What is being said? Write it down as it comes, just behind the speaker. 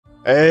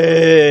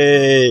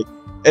Hey,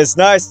 it's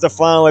nice to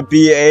finally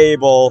be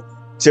able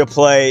to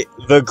play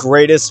the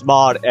greatest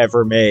mod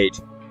ever made.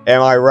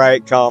 Am I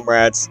right,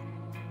 comrades?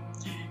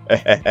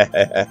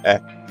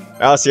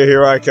 Alcia,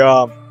 here I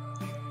come.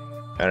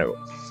 Anyway.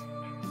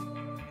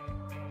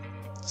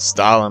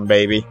 Stalin,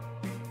 baby.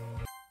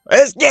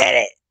 Let's get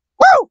it!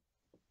 Woo!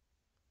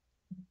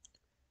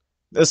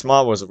 This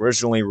mod was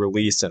originally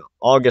released on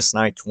August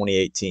 9,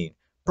 2018.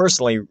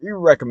 Personally, we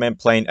recommend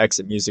playing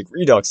Exit Music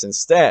Redux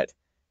instead.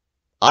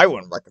 I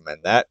wouldn't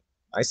recommend that.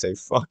 I say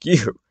fuck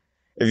you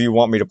if you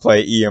want me to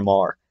play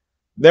EMR.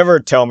 Never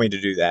tell me to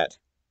do that.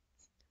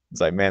 It's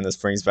like, man, this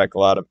brings back a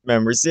lot of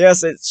memories.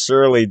 Yes, it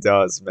surely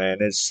does, man.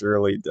 It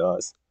surely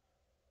does.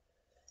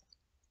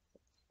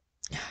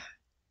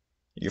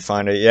 You can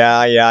find it. Yeah,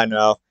 I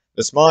know.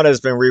 This mod has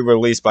been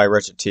re-released by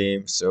Wretched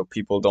Team, so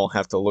people don't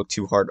have to look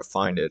too hard to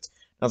find it.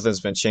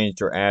 Nothing's been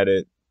changed or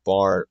added,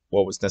 bar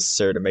what was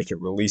necessary to make it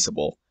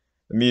releasable.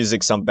 The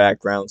music, some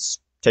backgrounds,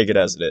 take it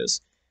as it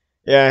is.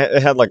 Yeah,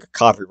 it had like a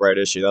copyright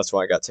issue, that's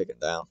why I got taken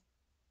down.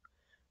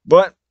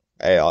 But,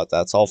 hey,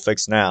 that's all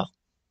fixed now.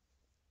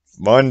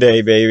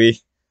 Monday,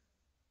 baby.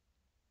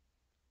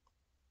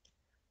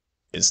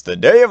 It's the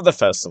day of the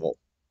festival.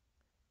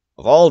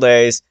 Of all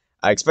days,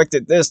 I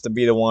expected this to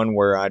be the one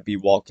where I'd be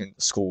walking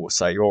to school with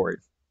Sayori.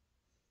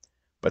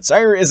 But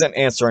Sayori isn't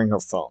answering her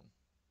phone.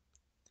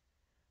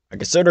 I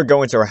consider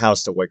going to her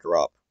house to wake her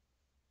up.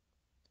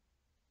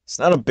 It's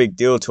not a big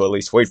deal to at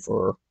least wait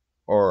for her,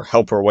 or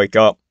help her wake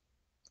up.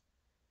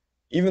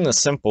 Even the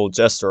simple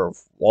gesture of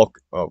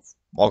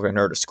walking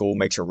her to school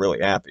makes her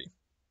really happy.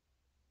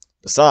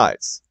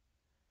 Besides,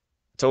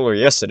 I told her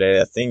yesterday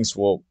that things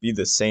will be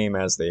the same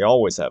as they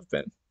always have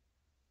been.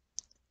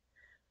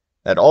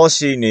 That's all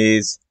she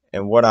needs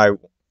and what I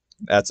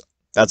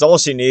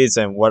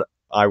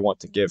want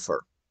to give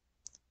her.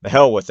 The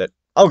hell with it.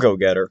 I'll go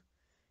get her.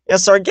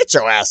 Yes, sir, get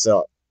your ass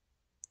up.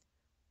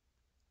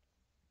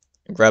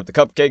 And grab the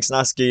cupcakes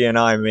Natsuki and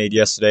I made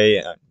yesterday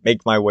and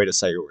make my way to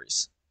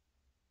Sayori's.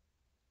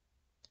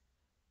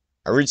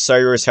 I reach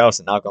Sayori's house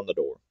and knock on the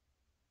door.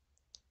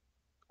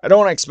 I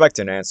don't expect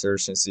an answer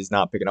since he's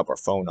not picking up our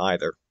phone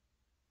either.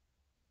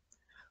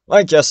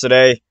 Like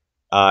yesterday,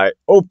 I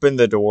opened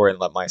the door and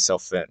let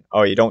myself in.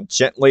 Oh, you don't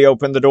gently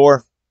open the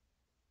door?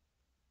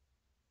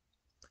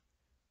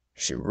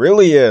 She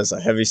really is a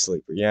heavy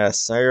sleeper. Yes,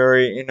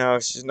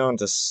 Sayori, she's known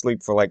to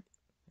sleep for like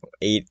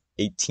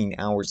 18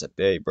 hours a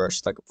day, bro.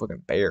 She's like a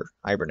fucking bear,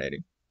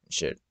 hibernating and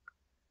shit.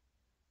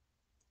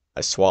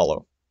 I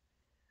swallow.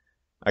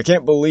 I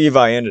can't believe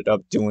I ended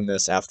up doing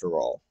this after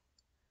all.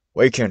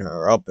 Waking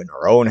her up in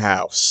her own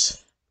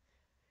house.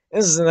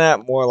 Isn't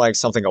that more like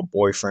something a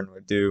boyfriend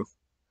would do?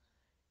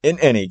 In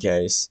any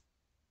case,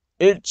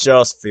 it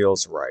just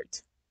feels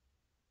right.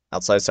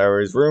 Outside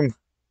Sayori's room,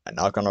 I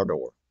knock on her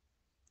door.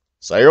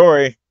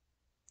 Sayori!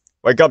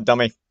 Wake up,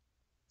 dummy!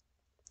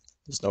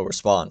 There's no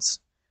response.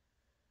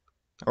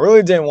 I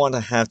really didn't want to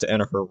have to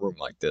enter her room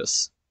like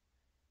this.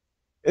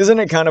 Isn't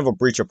it kind of a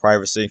breach of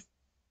privacy?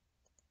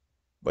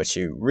 But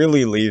she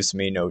really leaves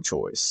me no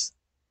choice.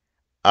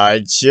 I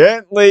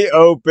gently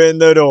open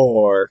the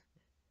door.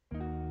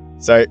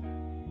 Sayori.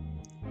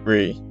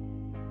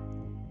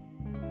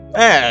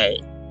 Hey!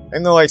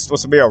 Ain't there like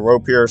supposed to be a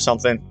rope here or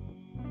something?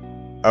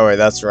 Oh wait,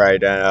 that's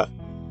right.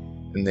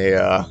 In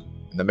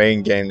the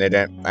main game, they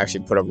didn't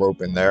actually put a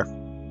rope in there.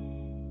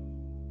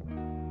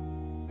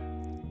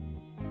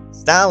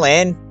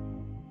 Stalin!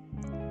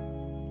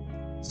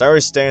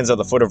 Sayori stands at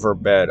the foot of her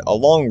bed, a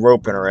long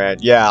rope in her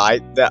hand. Yeah, I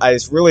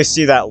really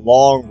see that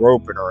long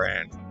rope in her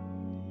hand.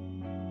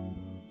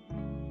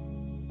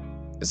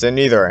 It's in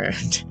neither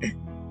hand.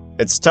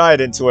 It's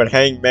tied into a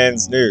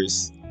hangman's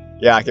noose.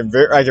 Yeah, I can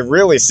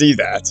really see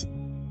that.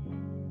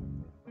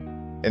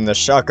 In the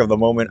shock of the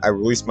moment, I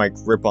release my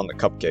grip on the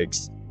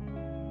cupcakes.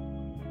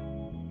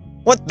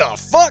 What the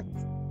fuck?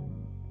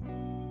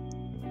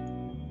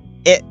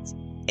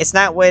 It's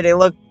not what it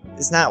look.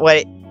 It's not what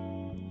it.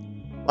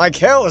 Like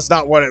hell, it's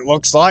not what it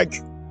looks like.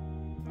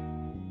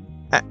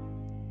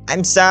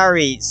 I'm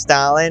sorry,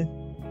 Stalin.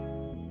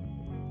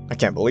 I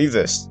can't believe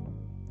this.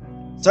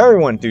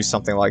 Sayori wouldn't do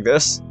something like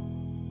this.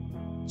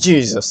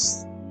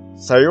 Jesus,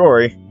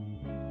 Sayori.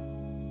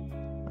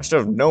 I should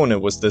have known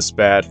it was this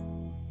bad.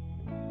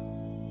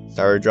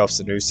 Sayori drops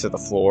the noose to the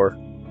floor.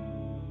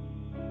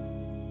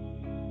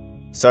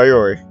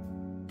 Sayori,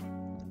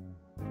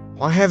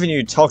 why haven't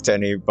you talked to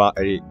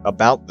anybody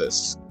about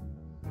this?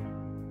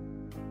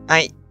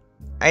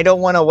 I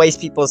don't want to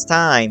waste people's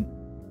time.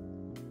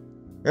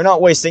 You're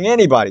not wasting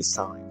anybody's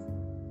time.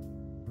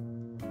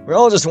 We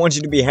all just want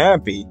you to be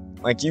happy,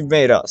 like you've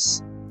made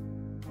us.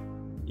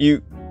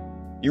 You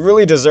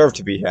really deserve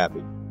to be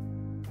happy.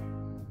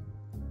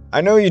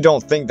 I know you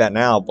don't think that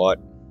now, but...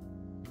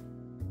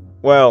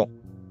 well,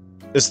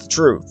 it's the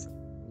truth.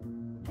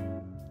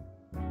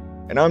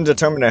 And I'm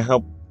determined to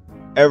help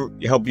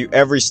you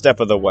every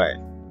step of the way.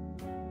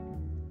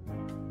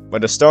 But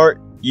to start,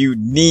 you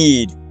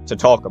need to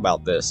talk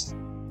about this.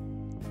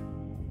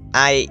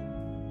 I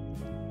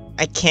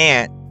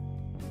can't.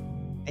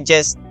 I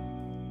just...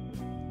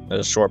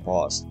 There's a short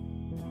pause.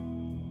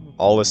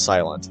 All is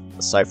silent,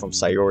 aside from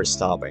Sayori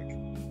stopping.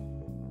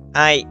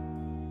 I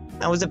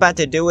was about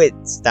to do it,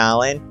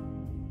 Stalin.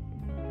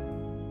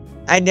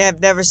 I have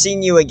never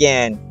seen you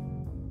again.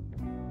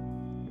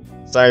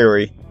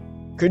 Sayori,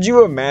 could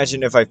you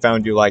imagine if I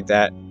found you like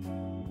that?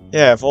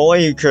 Yeah, if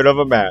only you could have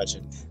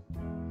imagined.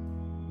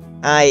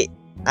 I...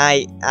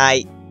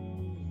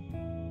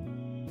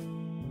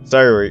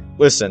 Sayori,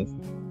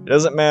 listen. It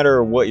doesn't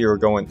matter what you're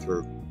going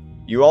through.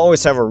 You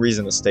always have a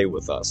reason to stay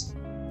with us.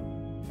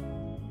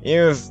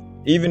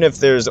 Even if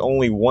there's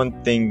only one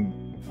thing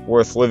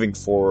worth living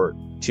for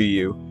to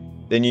you,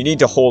 then you need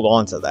to hold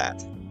on to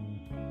that.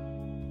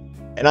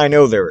 And I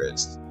know there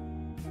is.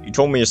 You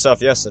told me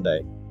yourself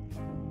yesterday.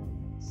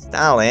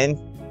 Stalin?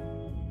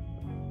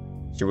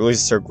 She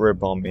releases her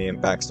grip on me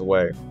and backs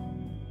away.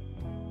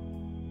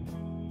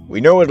 We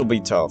know it'll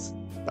be tough,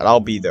 but I'll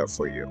be there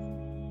for you.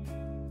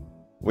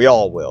 We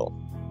all will.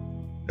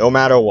 No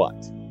matter what.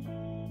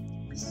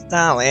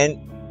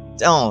 Stalin,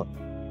 don't.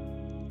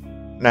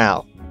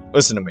 Now,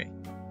 listen to me.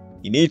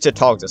 You need to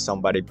talk to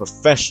somebody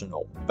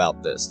professional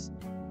about this.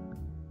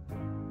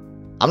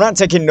 I'm not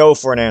taking no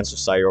for an answer,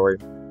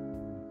 Sayori.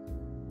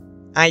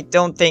 I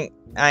don't think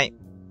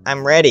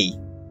I'm ready.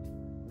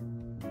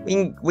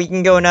 We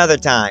can go another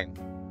time.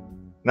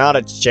 Not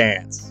a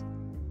chance.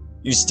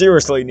 You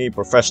seriously need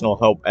professional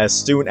help as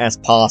soon as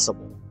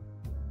possible.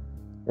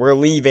 We're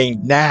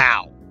leaving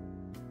now.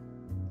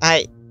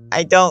 I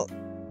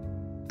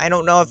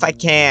don't know if I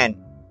can.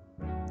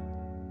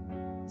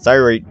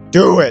 Sayori,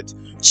 do it!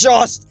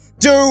 Just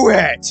do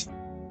it!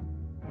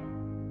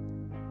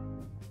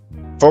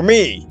 For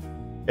me,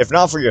 if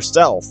not for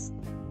yourself.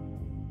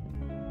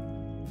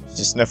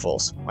 She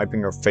sniffles,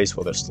 wiping her face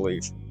with her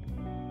sleeve.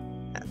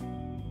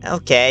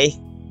 Okay.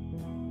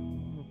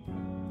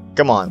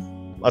 Come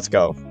on, let's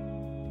go.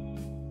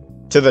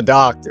 To the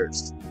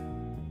doctor's.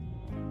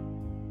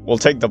 We'll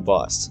take the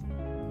bus.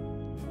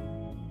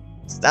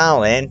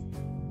 Stalin.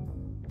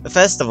 The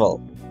festival.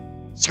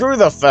 Screw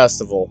the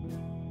festival.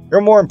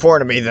 You're more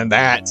important to me than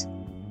that.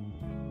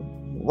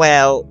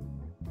 Well,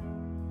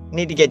 I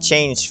need to get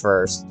changed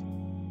first.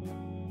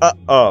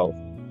 Uh-oh.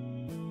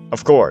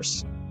 Of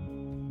course.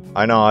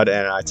 I nod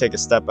and I take a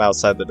step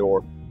outside the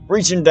door,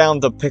 reaching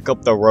down to pick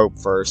up the rope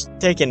first,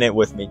 taking it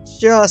with me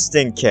just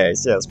in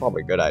case. Yeah, that's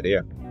probably a good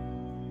idea.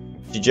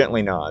 She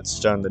gently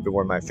nods, shutting the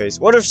door in my face.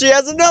 What if she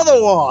has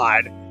another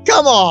one?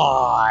 Come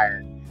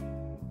on!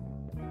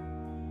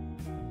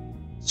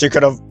 She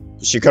could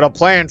have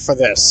planned for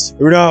this.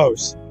 Who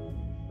knows?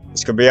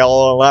 This could be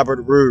all an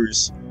elaborate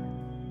ruse.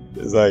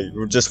 It's like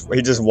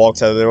he just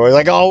walks out of the door. He's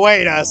like, oh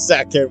wait a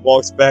second.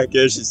 Walks back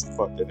in. She's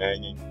fucking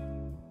hanging.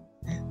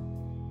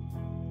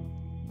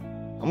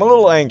 I'm a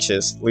little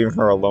anxious leaving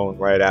her alone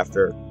right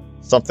after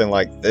something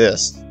like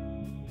this.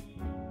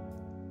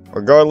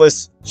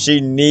 Regardless,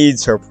 she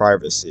needs her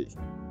privacy.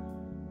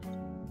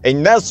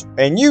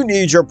 And you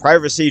need your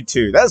privacy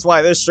too. That's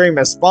why this stream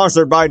is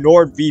sponsored by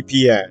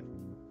NordVPN.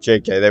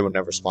 JK, they would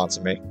never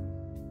sponsor me.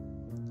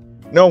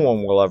 No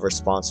one will ever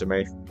sponsor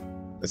me.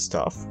 It's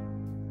tough.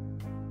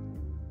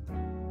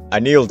 I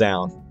kneel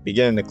down,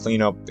 beginning to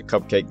clean up the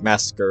cupcake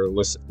massacre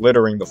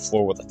littering the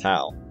floor with a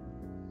towel.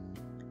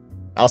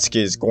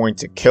 Natsuki is going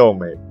to kill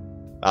me,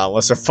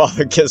 unless her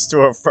father gets to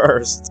her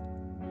first.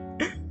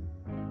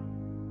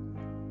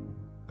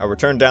 I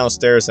return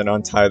downstairs and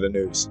untie the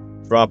noose,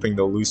 dropping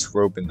the loose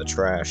rope in the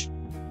trash.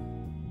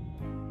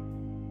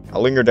 I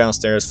linger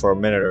downstairs for a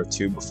minute or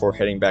two before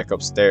heading back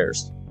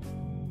upstairs.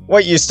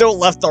 Wait, you still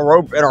left the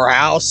rope in her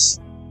house?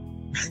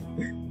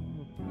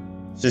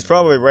 She's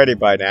probably ready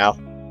by now.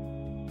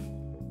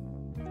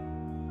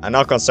 I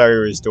knock on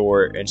Sayori's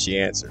door and she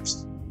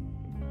answers.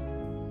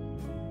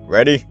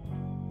 Ready?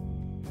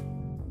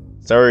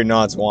 Sayori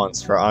nods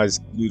once, her eyes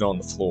glued on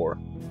the floor.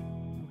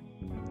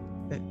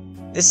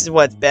 This is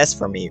what's best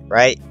for me,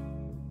 right?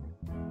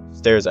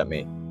 Stares at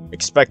me,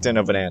 expectant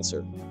of an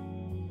answer.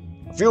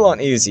 I feel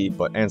uneasy,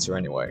 but answer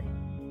anyway.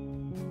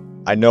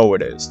 I know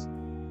it is.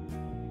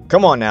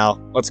 Come on now,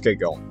 let's get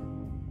going.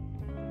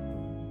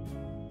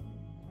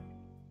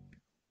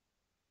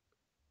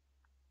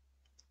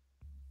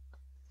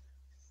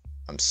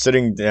 I'm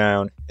sitting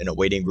down in a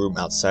waiting room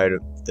outside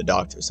of the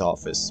doctor's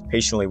office,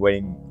 patiently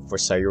waiting for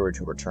Sayori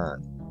to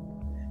return.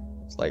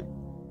 It's like,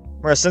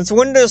 since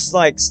when does,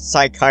 like,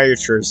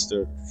 psychiatrists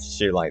or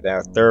shit like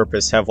that,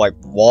 therapists have, like,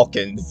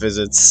 walk-in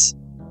visits?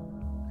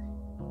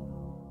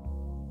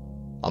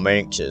 I'm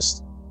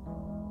anxious.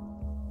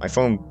 My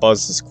phone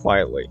buzzes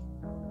quietly.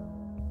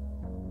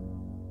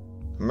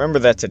 Remember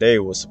that today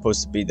was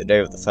supposed to be the day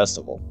of the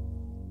festival.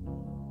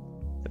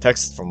 The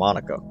text is from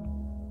Monica.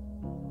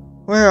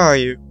 Where are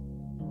you?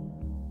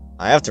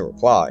 I have to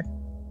reply.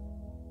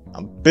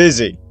 I'm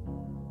busy,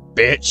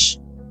 bitch.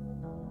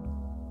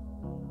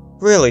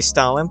 Really,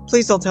 Stalin?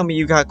 Please don't tell me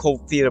you got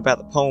cold feet about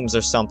the poems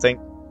or something.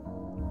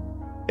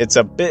 It's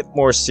a bit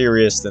more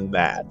serious than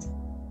that.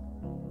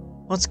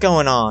 What's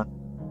going on?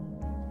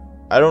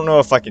 I don't know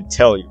if I can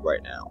tell you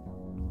right now.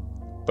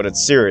 But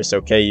it's serious,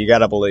 okay? You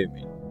gotta believe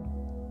me.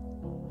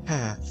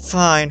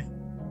 Fine.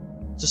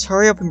 Just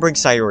hurry up and bring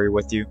Sayori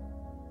with you.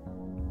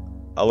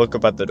 I look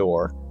up at the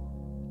door.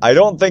 I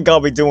don't think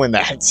I'll be doing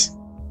that.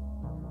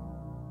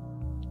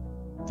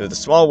 Through the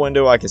small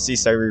window, I can see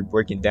Sayuri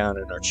breaking down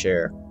in her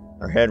chair,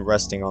 her head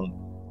resting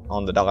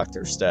on the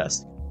doctor's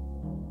desk.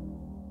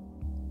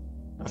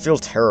 I feel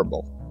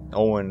terrible,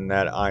 knowing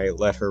that I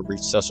let her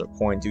reach such a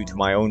point due to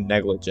my own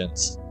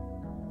negligence.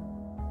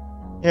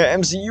 Yeah,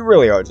 MC, you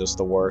really are just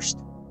the worst.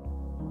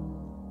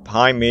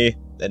 Behind me,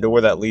 the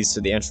door that leads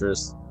to the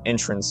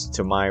entrance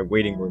to my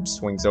waiting room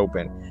swings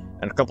open,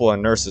 and a couple of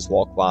nurses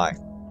walk by.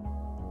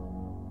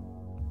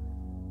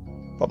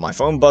 But my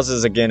phone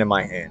buzzes again in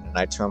my hand, and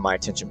I turn my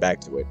attention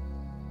back to it.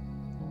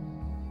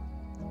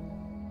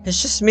 It's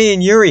just me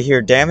and Yuri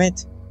here, damn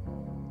it.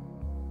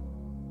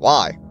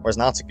 Why? Where's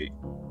Natsuki?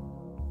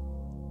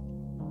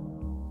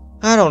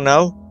 I don't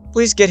know.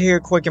 Please get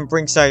here quick and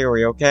bring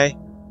Sayuri, okay?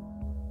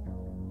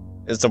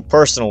 It's a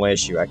personal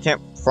issue. I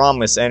can't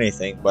promise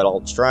anything, but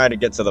I'll try to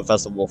get to the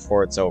festival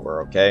before it's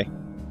over, okay?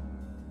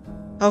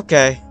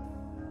 Okay.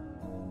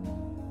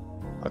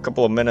 A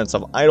couple of minutes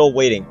of idle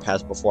waiting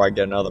pass before I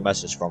get another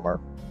message from her.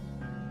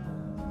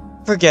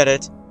 Forget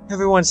it.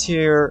 Everyone's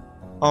here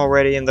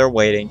already and they're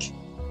waiting.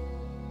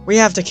 We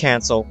have to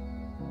cancel.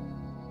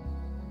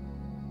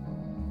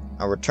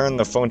 I return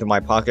the phone to my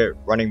pocket,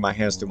 running my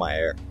hands through my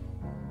hair.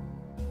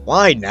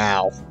 Why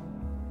now?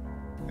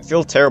 I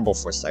feel terrible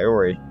for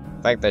Sayuri.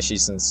 The fact that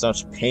she's in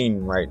such pain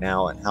right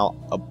now and how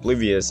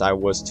oblivious I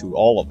was to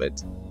all of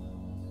it.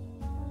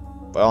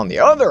 But on the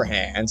other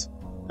hand,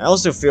 I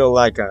also feel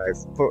like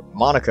I've put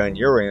Monica and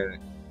Yuri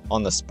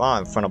on the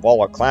spot in front of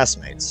all our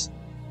classmates.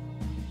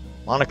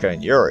 Monica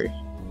and Yuri?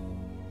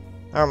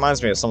 That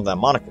reminds me of something that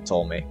Monica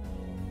told me.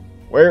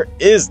 Where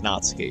is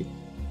Natsuki?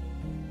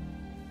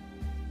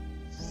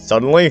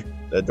 Suddenly,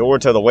 the door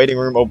to the waiting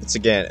room opens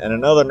again, and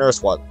another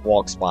nurse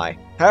walks by.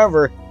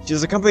 However,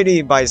 she's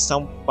accompanied by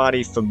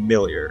somebody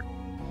familiar.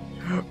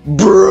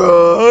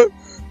 Bruh,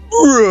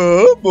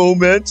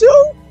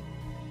 Memento?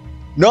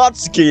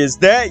 Natsuki, is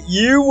that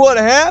you? What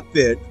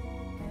happened?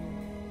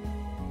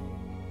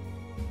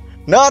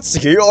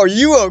 Natsuki, are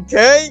you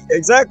okay?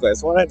 Exactly,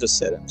 that's what I just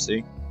said,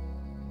 MC.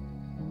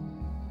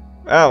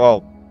 Ah,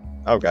 well,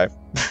 okay.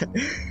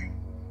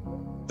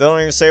 Don't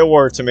even say a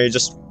word to me,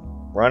 just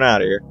run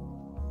out of here.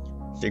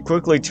 She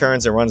quickly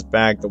turns and runs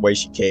back the way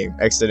she came,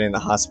 exiting the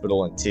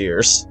hospital in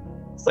tears.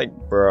 It's like,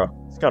 bruh,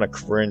 it's kinda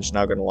cringe,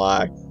 not gonna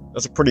lie.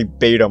 That's a pretty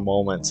beta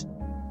moment.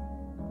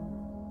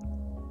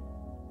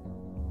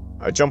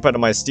 I jump out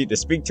of my seat to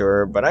speak to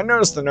her, but I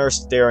notice the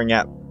nurse staring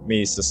at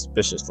me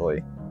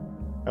suspiciously.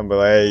 I'm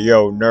like, hey,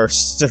 yo,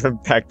 nurse,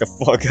 back the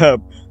fuck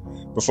up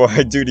before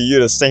I do to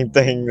you the same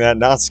thing that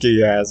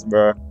Natsuki has,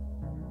 bruh.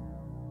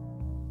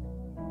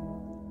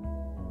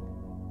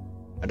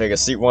 I take a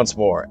seat once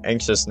more,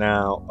 anxious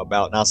now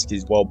about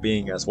Natsuki's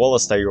well-being as well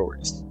as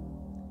Sayori's.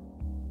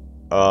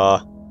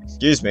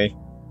 Excuse me.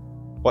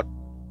 What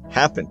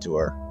happened to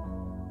her?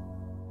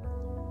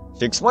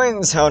 She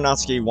explains how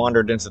Natsuki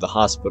wandered into the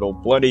hospital,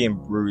 bloody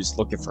and bruised,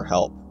 looking for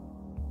help.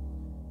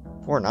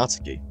 Poor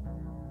Natsuki.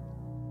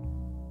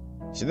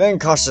 She then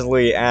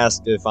cautiously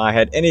asked if I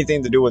had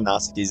anything to do with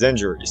Natsuki's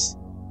injuries.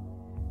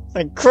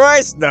 Like,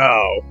 Christ,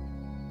 no!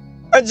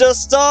 I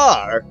just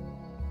saw her!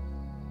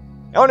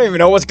 I don't even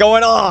know what's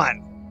going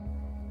on!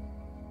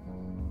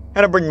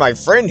 Had to bring my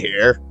friend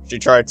here. She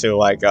tried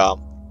to,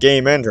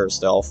 game end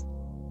herself.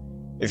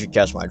 If you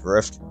catch my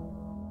drift.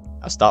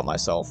 I stopped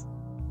myself.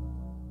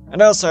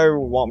 And also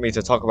want me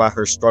to talk about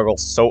her struggle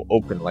so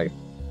openly.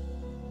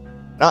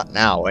 Not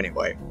now,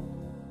 anyway.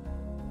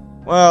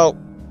 Well,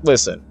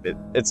 listen,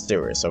 it's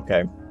serious,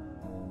 okay?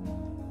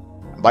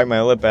 I bite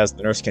my lip as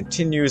the nurse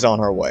continues on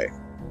her way.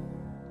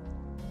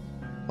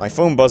 My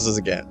phone buzzes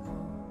again.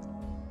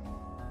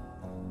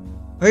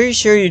 Are you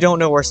sure you don't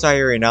know where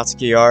Sayuri and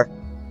Natsuki are?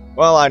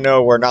 Well, I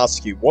know where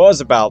Natsuki was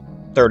about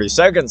 30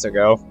 seconds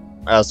ago.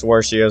 As to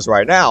where she is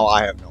right now,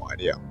 I have no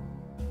idea.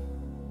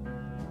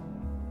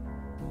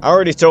 I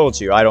already told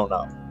you, I don't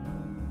know.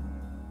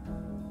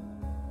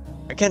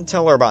 I can't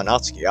tell her about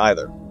Natsuki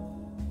either.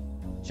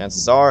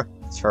 Chances are,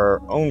 it's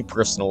her own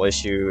personal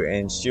issue,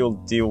 and she'll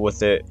deal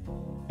with it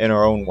in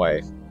her own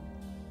way.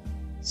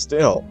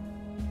 Still,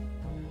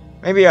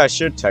 maybe I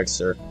should text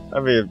her. I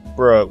mean,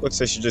 bro, it looks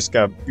like she just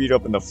got beat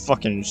up in the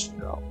fucking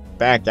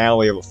back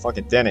alley of a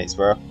fucking Denny's,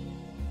 bro.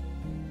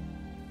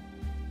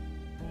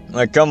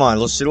 Like, come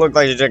on, she looked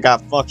like she just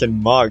got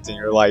fucking mugged, and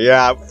you're like,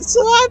 yeah,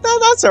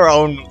 that's her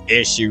own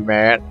issue,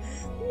 man.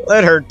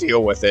 Let her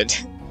deal with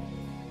it.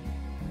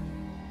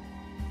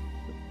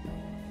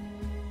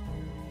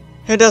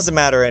 It doesn't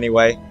matter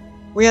anyway.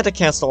 We had to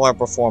cancel our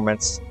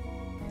performance.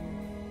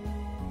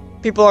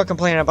 People are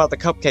complaining about the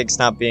cupcakes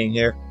not being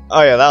here.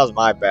 Oh yeah, that was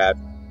my bad.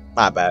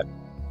 My bad.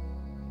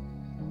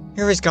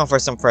 Yuri's gone for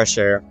some fresh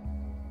air.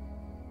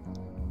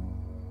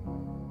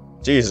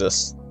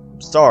 Jesus.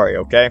 I'm sorry,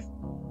 okay?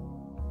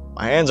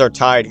 My hands are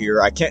tied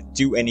here. I can't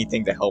do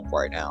anything to help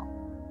right now.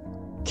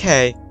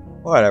 Okay.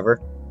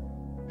 Whatever.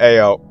 Hey,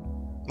 yo.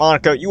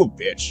 Monica, you a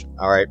bitch,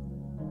 alright?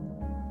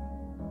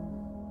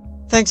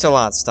 Thanks a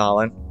lot,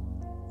 Stalin.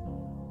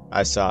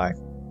 I sigh.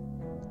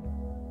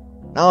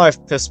 Now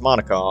I've pissed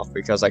Monica off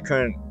because I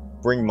couldn't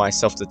bring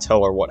myself to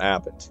tell her what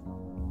happened.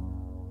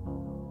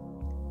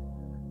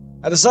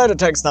 I decided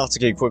to text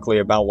Natsuki quickly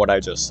about what I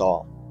just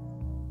saw.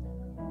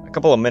 A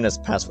couple of minutes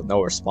passed with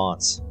no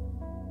response.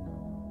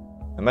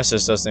 The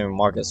message doesn't even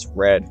mark as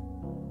read.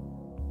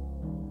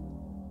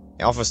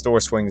 The office door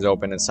swings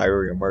open and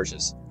Sayuri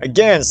emerges.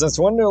 Again, since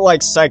when do,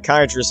 like,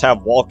 psychiatrists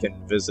have walk-in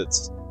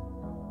visits?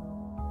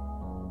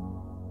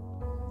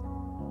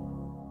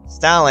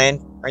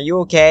 Stalin, are you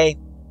okay?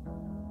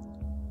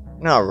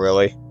 Not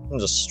really. I'm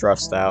just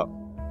stressed out.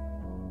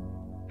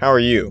 How are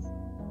you?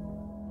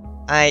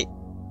 I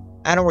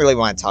don't really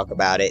want to talk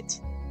about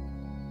it.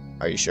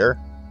 Are you sure?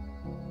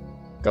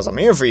 Because I'm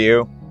here for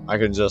you. I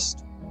can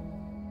just...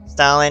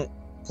 Stalin,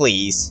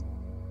 please.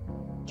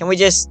 Can we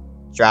just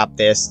drop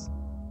this?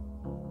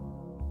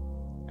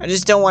 I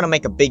just don't want to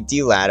make a big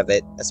deal out of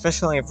it,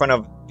 especially in front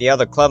of the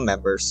other club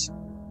members.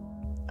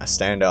 I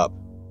stand up.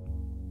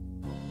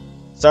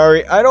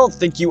 Sorry, I don't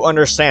think you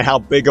understand how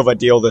big of a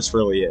deal this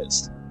really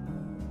is.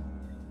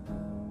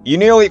 You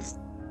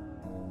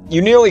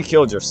nearly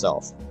killed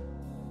yourself.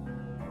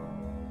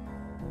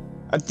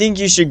 I think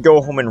you should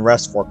go home and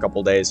rest for a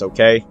couple days,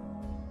 okay?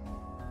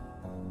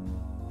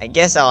 I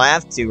guess I'll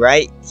have to,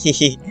 right?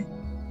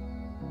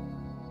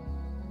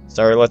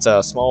 Sorry, let's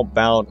a small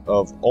bout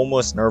of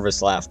almost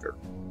nervous laughter.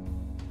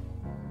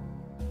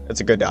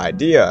 It's a good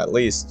idea, at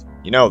least.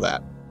 You know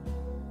that.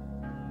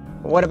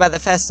 But what about the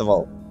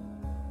festival?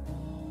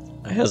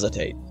 I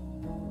hesitate.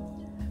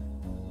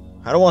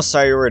 I don't want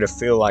Sayuri to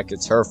feel like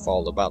it's her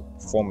fault about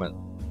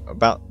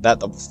that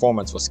the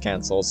performance was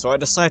cancelled, so I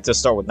decided to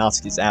start with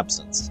Natsuki's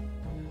absence.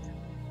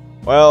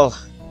 Well,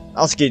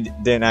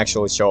 Natsuki didn't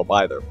actually show up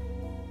either.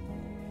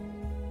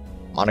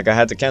 Monica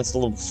had to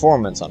cancel the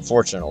performance,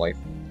 unfortunately.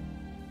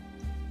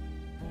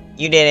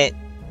 You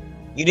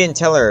didn't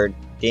tell her,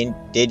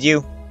 did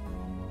you?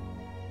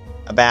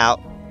 About...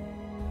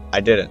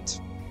 I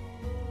didn't.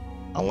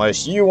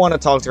 Unless you want to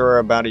talk to her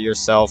about it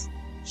yourself,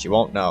 she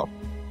won't know.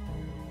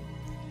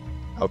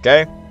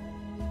 Okay?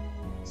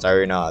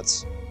 Sayuri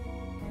nods.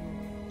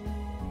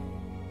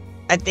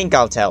 I think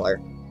I'll tell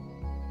her.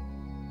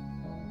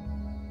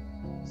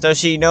 So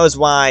she knows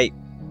why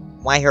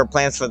her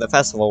plans for the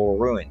festival were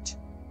ruined.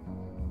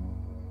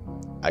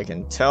 I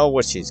can tell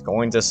what she's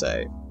going to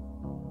say.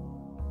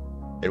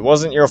 It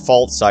wasn't your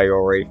fault,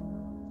 Sayuri.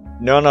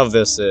 None of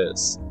this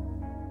is.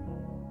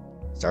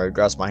 Sayuri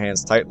grasps my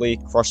hands tightly,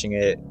 crushing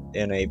it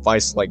in a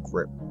vice-like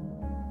grip.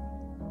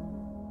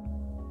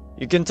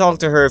 You can talk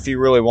to her if you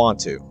really want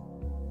to.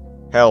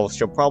 Hell,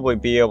 she'll probably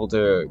be able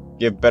to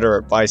give better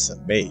advice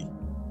than me.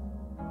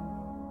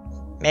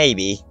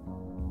 Maybe.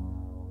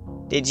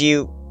 Did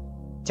you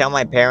tell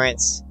my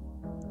parents?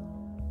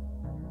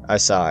 I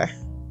sigh.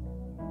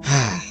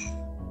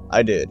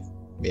 I did,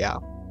 yeah.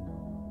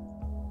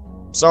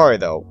 Sorry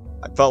though,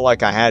 I felt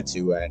like I had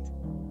to, and...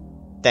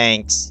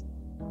 Thanks.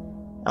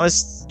 I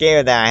was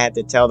scared that I had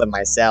to tell them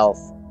myself.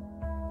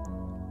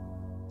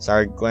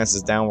 Sayuri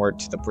glances downward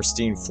to the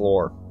pristine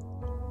floor.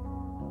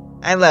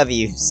 I love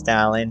you,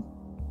 Stalin.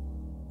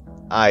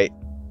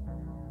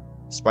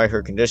 Despite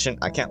her condition,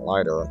 I can't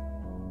lie to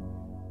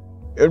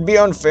her. It would be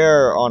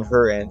unfair on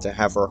her end to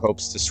have her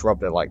hopes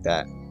disrupted like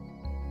that.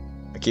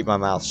 I keep my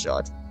mouth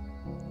shut.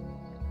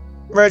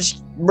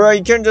 Bro,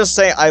 you can just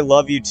say I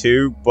love you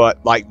too,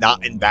 but like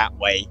not in that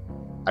way.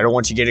 I don't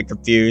want you to get it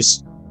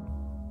confused.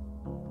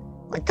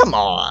 Like, come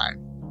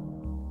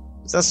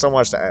on. Is that so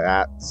much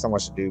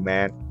to do,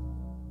 man?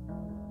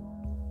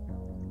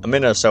 A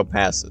minute or so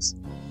passes.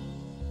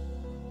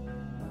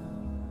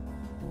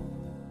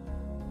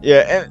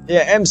 Yeah,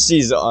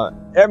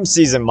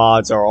 MCs and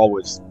mods are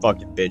always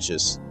fucking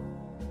bitches.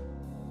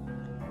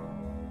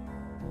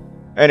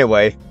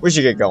 Anyway, we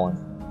should get going.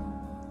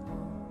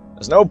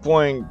 There's no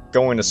point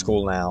going to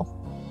school now.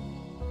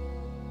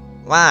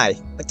 Why?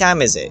 What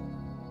time is it?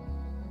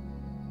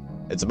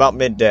 It's about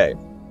midday.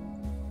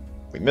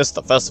 We missed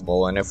the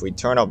festival, and if we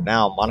turn up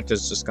now,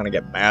 Monica's just gonna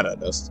get mad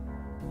at us.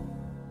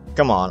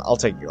 Come on, I'll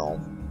take you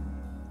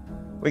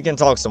home. We can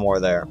talk some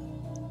more there.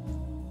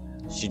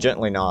 She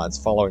gently nods,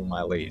 following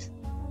my lead.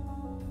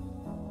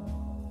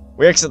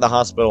 We exit the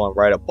hospital and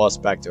ride a bus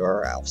back to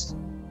her house.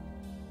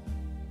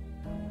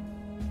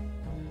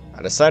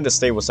 I decide to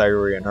stay with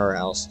Sayuri in her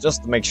house,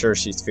 just to make sure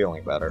she's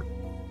feeling better.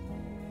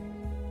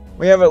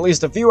 We have at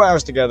least a few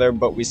hours together,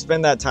 but we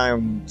spend that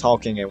time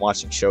talking and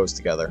watching shows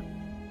together.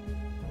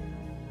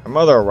 Her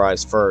mother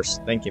arrives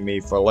first, thanking me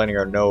for letting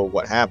her know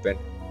what happened.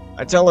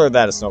 I tell her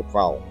that it's no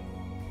problem.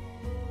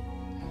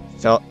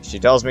 She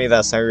tells me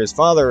that Sayuri's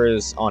father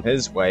is on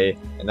his way,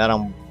 and that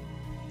I'm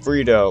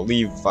free to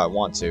leave if I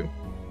want to.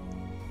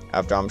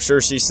 After I'm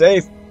sure she's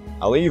safe,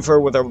 I'll leave her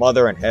with her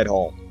mother and head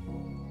home.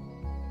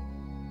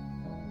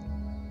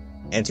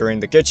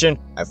 Entering the kitchen,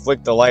 I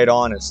flick the light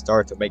on and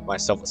start to make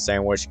myself a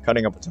sandwich,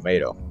 cutting up a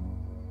tomato.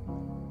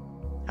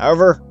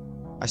 However,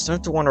 I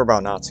start to wonder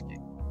about Natsuki.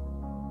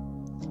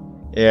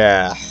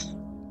 Yeah,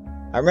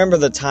 I remember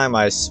the time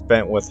I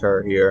spent with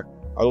her here.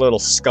 Our little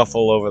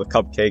scuffle over the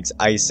cupcakes,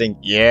 icing.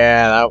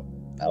 Yeah,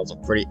 that was a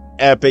pretty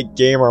epic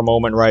gamer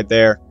moment right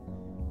there.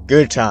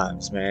 Good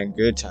times, man.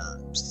 Good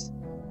times.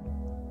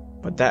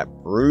 But that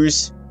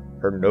bruise,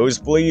 her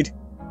nosebleed,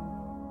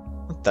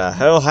 what the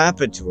hell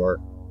happened to her?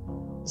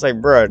 It's like,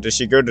 bruh, did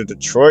she go to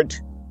Detroit?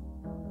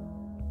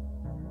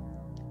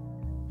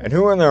 And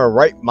who in their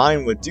right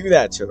mind would do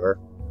that to her?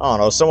 I don't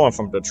know, someone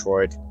from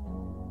Detroit.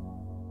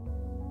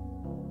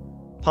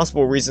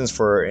 Possible reasons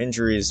for her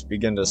injuries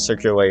begin to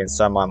circulate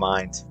inside my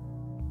mind.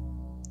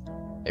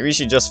 Maybe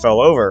she just fell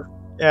over.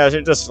 Yeah,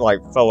 she just, like,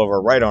 fell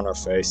over right on her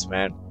face,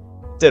 man.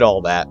 Did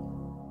all that.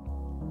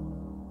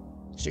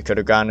 She could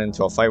have gotten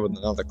into a fight with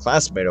another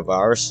classmate of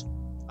ours.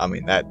 I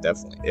mean, that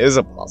definitely is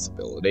a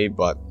possibility,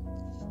 but...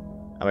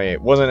 I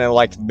mean, wasn't it,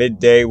 like,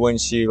 midday when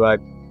she,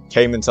 like,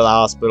 came into the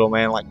hospital,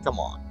 man? Like, come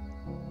on.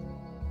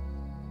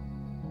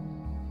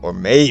 Or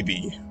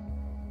maybe...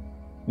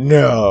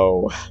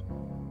 No.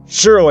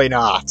 Surely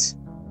not.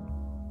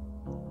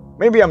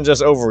 Maybe I'm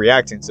just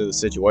overreacting to the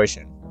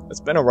situation.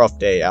 It's been a rough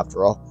day,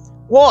 after all.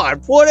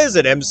 What? What is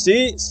it,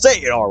 MC? Say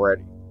it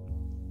already.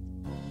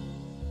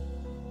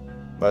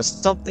 But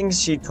something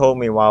she told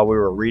me while we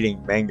were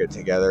reading manga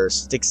together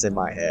sticks in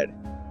my head.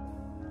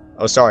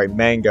 Oh, sorry,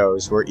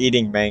 mangoes. We're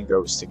eating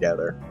mangoes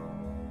together.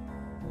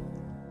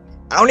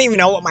 I don't even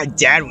know what my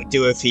dad would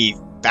do if he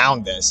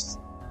found this.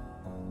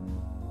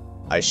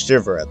 I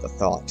shiver at the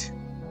thought.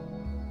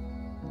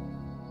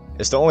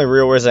 It's the only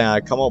real reason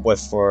I come up with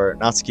for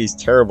Natsuki's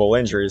terrible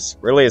injuries.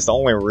 Really, it's the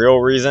only real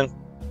reason.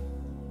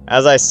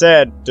 As I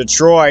said,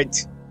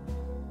 Detroit.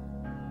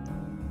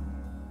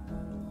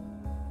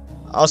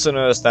 I also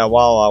noticed that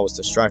while I was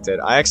distracted,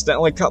 I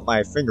accidentally cut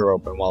my finger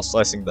open while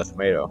slicing the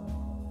tomato.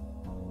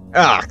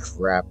 Ah,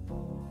 crap.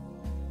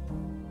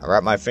 I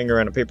wrapped my finger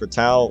in a paper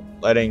towel,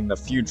 letting the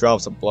few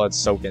drops of blood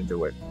soak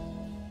into it.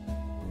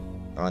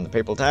 Throwing the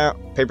paper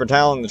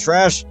towel in the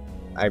trash,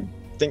 I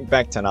think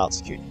back to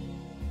Natsuki.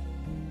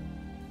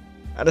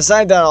 I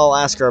decide that I'll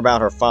ask her about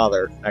her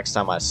father next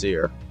time I see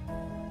her.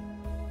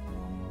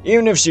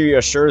 Even if she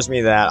assures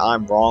me that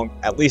I'm wrong,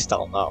 at least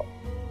I'll know.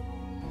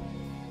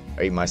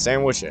 I eat my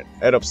sandwich and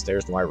head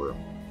upstairs to my room.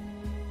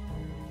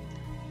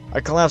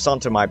 I collapse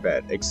onto my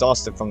bed,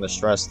 exhausted from the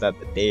stress that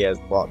the day has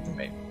brought to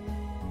me.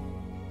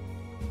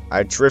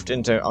 I drift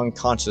into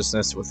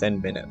unconsciousness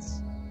within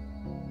minutes.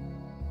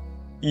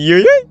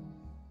 Yeah.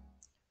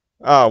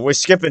 Oh, we're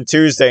skipping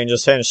Tuesday and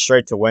just heading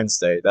straight to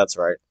Wednesday. That's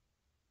right.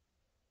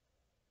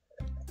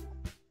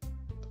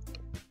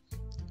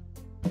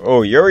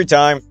 Oh, Yuri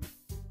time.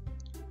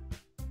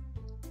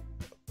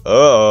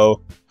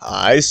 Uh-oh.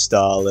 Hi,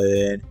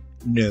 Stalin.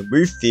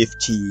 Number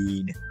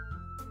 15.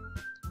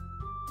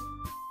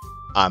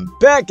 I'm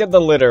back at the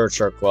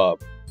literature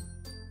club.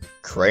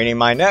 Craning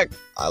my neck,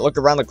 I look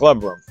around the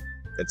club room.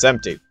 It's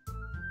empty.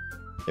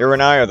 Yuri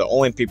and I are the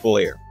only people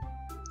here.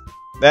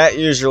 That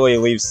usually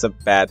leads to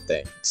bad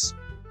things.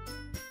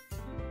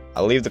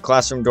 I leave the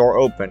classroom door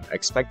open,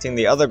 expecting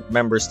the other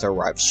members to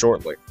arrive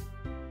shortly.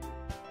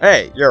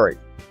 Hey, Yuri.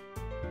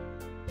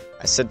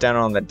 I sit down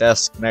on the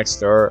desk next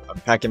to her,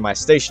 unpacking my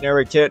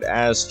stationery kit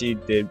as she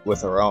did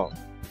with her own.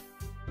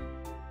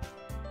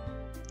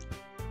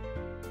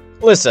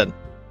 Listen,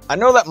 I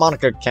know that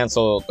Monica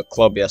canceled the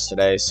club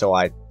yesterday, so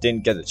I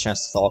didn't get the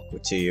chance to talk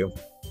to you.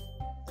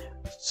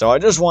 So I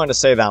just wanted to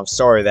say that I'm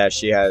sorry that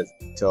she had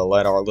to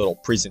let our little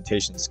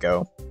presentations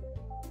go.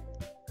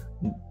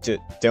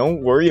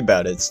 Don't worry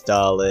about it,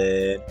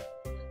 Stalin.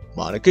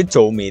 Monica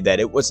told me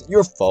that it wasn't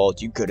your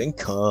fault you couldn't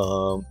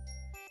come.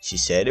 She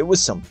said it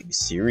was something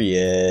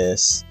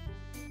serious.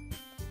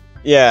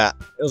 Yeah,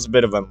 it was a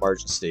bit of an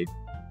emergency.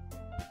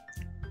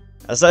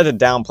 I decided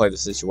to downplay the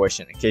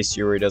situation in case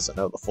Yuri doesn't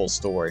know the full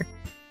story.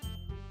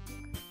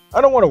 I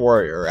don't want to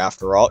worry her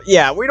after all.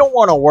 Yeah, we don't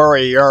want to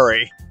worry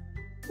Yuri.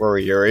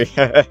 Worry Yuri.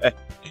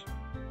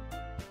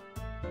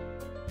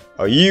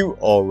 Are you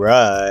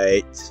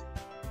alright?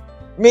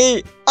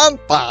 Me? I'm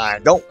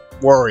fine. Don't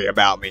worry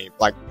about me,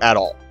 like, at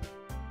all.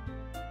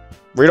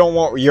 We don't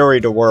want Yuri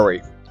to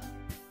worry.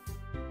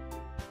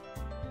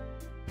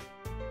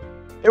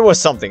 It was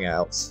something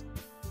else.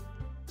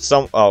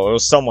 It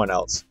was someone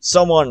else.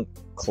 Someone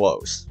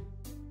close.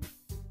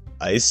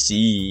 I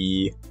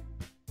see.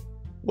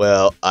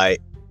 Well, I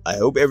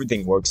hope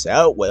everything works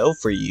out well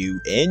for you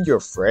and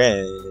your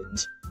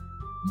friend.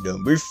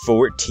 Number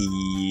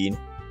 14.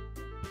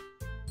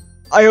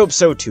 I hope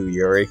so too,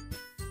 Yuri.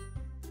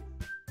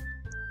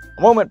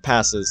 A moment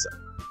passes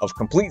of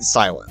complete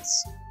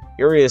silence.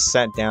 Yuri is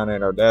sat down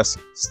at her desk,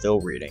 still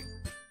reading.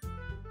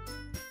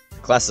 The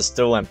class is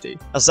still empty,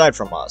 aside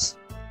from us.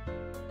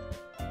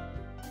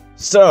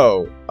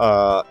 So,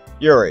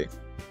 Yuri.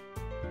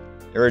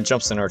 Yuri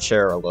jumps in her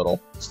chair a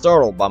little,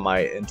 startled by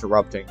my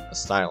interrupting the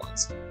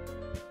silence.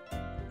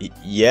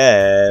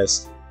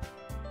 Yes.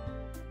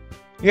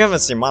 You haven't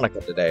seen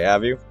Monica today,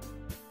 have you?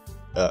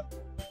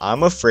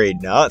 I'm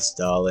afraid not,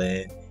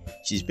 Stalin.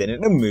 She's been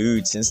in a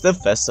mood since the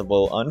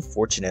festival,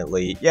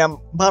 unfortunately. Yeah,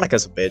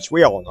 Monica's a bitch,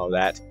 we all know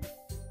that.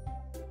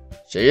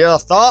 She a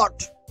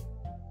thought?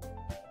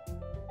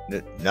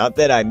 Not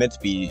that I meant to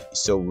be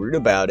so rude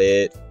about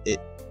it.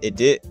 It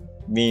did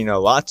mean a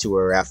lot to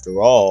her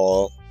after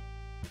all.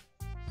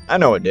 I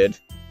know it did.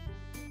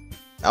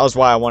 That was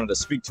why I wanted to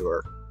speak to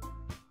her.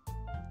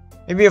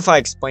 Maybe if I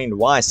explained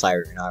why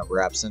Sayori and I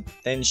were absent,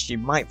 then she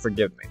might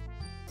forgive me.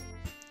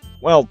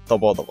 Well, the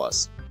both of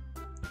us.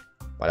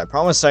 But I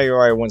promised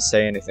Sayori I wouldn't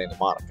say anything to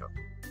Monica.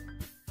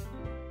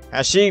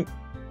 Has she?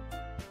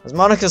 Has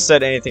Monica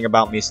said anything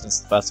about me since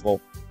the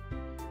festival?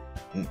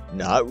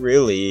 Not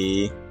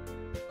really.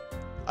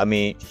 I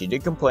mean, she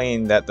did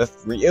complain that the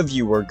three of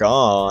you were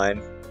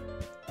gone.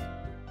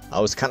 I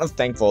was kind of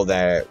thankful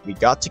that we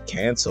got to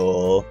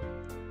cancel.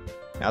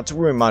 Not to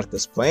ruin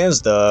Monica's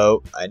plans,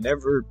 though. I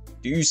never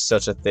do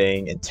such a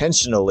thing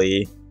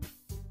intentionally.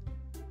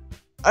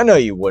 I know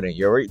you wouldn't,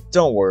 Yuri.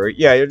 Don't worry.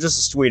 Yeah, you're just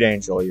a sweet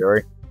angel,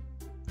 Yuri.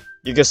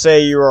 You could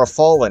say you're a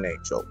fallen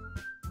angel.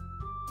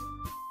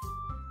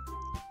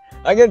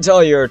 I can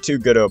tell you're too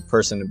good of a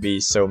person to be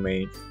so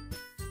mean.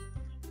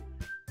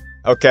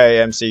 Okay,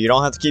 MC, you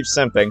don't have to keep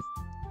simping.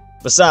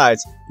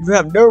 Besides, you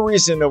have no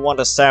reason to want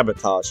to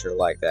sabotage her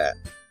like that.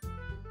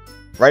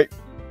 Right?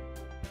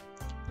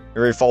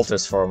 Yuri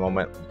falters for a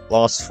moment,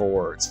 lost for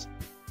words.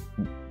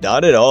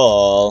 Not at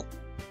all.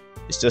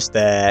 It's just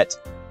that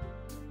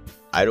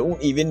I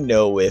don't even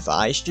know if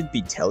I should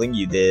be telling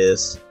you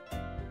this.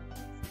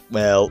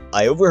 Well,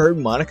 I overheard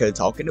Monica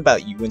talking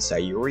about you and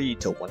Sayori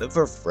to one of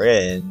her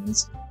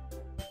friends.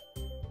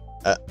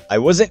 I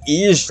wasn't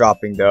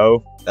eavesdropping,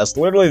 though. That's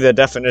literally the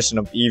definition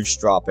of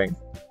eavesdropping.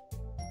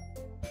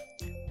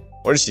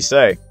 What did she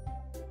say?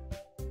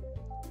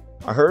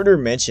 I heard her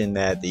mention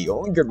that the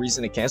only good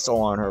reason to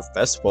cancel on her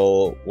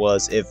festival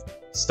was if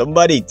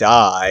somebody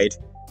died.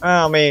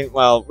 I mean,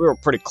 well, we were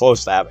pretty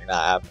close to having that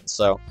happen,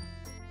 so...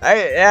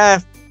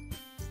 I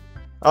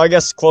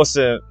guess close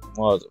to...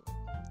 well,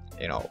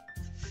 you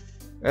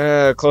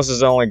know... close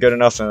is only good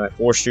enough in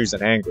horseshoes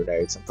and hand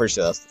grenades. I'm pretty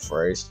sure that's the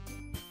phrase.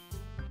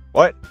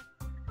 What?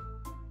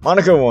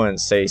 Monica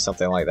wouldn't say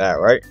something like that,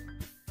 right?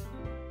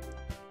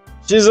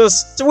 She's a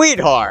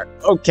sweetheart!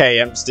 Okay,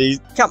 MC,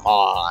 come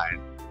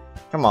on.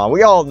 Come on,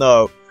 we all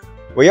know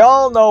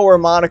where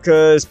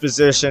Monica is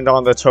positioned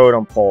on the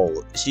totem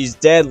pole. She's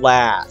dead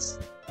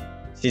last.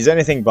 She's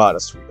anything but a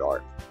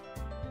sweetheart.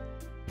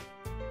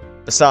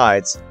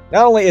 Besides,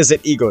 not only is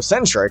it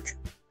egocentric,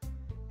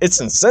 it's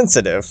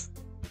insensitive.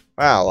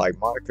 Wow, like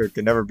Monica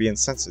could never be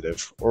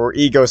insensitive or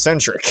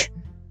egocentric.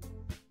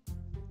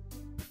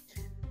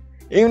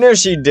 Even if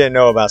she didn't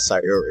know about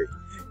Sayori,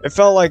 it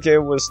felt like it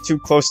was too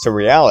close to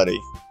reality.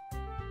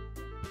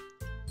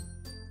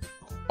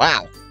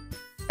 Wow,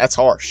 that's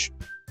harsh.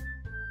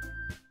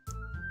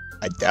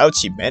 I doubt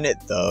she meant it,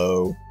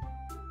 though.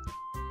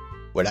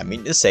 What I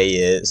mean to say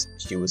is,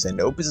 she was in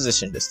no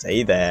position to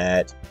say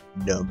that.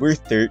 Number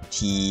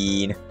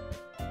 13.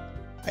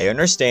 I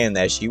understand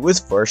that she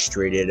was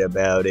frustrated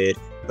about it,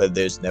 but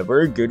there's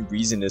never a good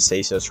reason to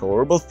say such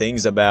horrible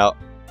things about...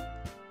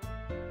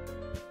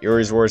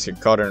 Yuri's words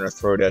get caught in her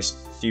throat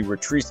as she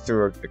retreats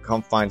through the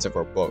confines of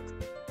her book.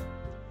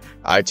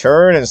 I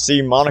turn and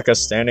see Monica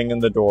standing in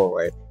the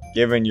doorway,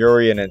 giving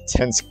Yuri an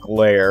intense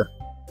glare.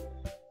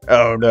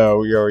 Oh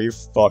no, Yuri, you're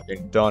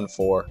fucking done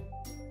for.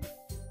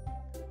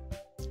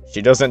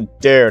 She doesn't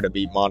dare to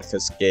beat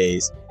Monica's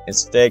gaze,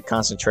 instead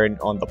concentrating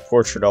on the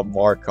portrait of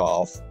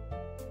Markov.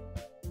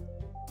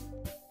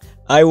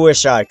 I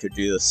wish I could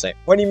do the same.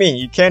 What do you mean?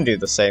 You can do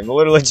the same.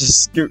 Literally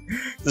just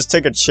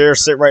take a chair,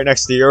 sit right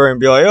next to Yuri,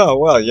 and be like, oh,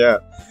 well, yeah.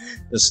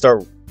 Just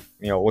start,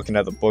 looking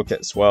at the book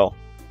as well.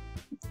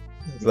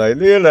 It's like,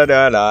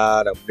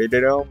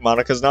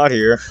 Monica's not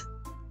here.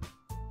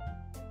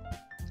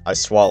 I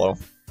swallow.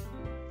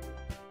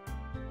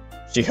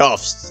 She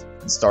huffs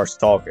and starts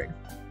talking.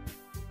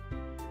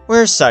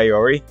 Where's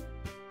Sayori?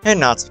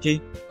 And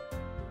Natsuki?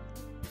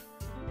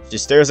 She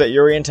stares at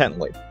Yuri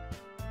intently.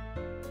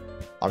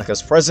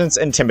 Monica's presence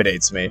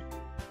intimidates me.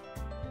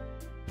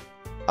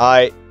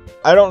 I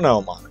don't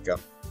know, Monica.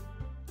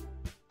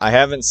 I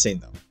haven't seen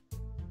them.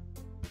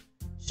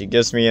 She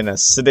gives me an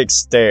acidic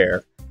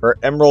stare, her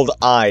emerald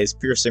eyes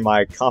piercing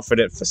my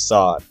confident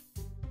facade.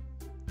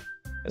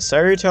 Did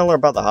Sayori tell her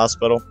about the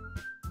hospital?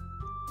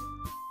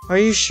 Are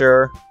you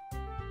sure?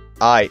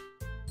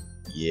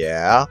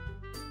 Yeah.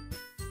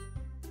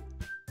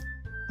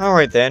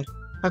 Alright then.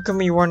 How come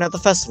you weren't at the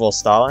festival,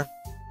 Stalin?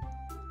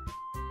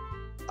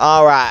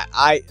 Alright,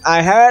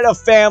 I had a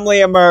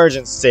family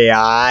emergency,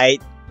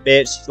 alright?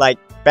 Bitch,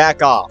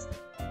 back off.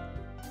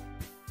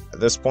 At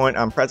this point,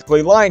 I'm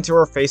practically lying to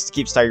her face to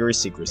keep Sayori's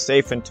secret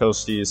safe until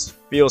she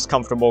feels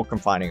comfortable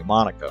confining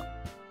Monica.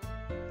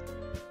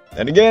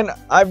 Then again,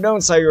 I've known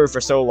Sayori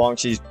for so long,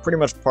 she's pretty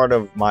much part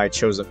of my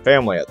chosen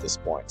family at this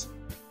point.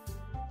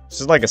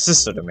 She's like a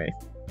sister to me.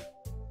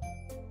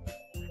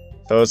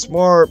 So it's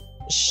more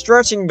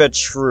stretching the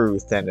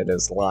truth than it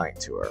is lying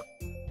to her.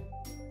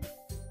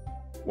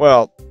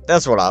 Well,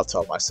 that's what I'll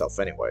tell myself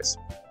anyways.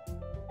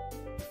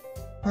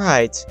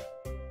 Right.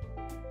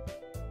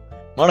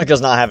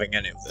 Monica's not having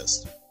any of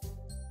this.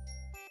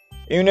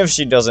 Even if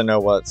she doesn't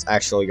know what's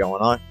actually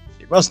going on,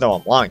 she must know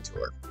I'm lying to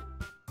her.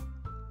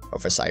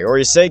 But for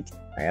Sayori's sake,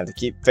 I have to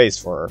keep face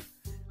for her.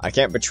 I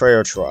can't betray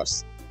her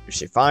trust. If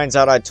she finds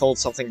out I told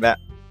something that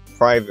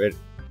private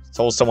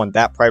told someone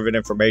that private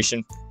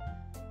information?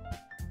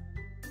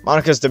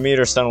 Monika's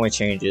demeanor suddenly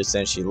changes,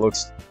 and she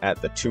looks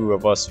at the two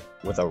of us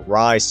with a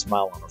wry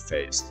smile on her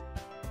face.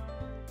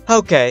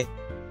 Okay,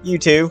 you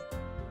two.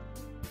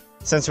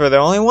 Since we're the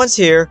only ones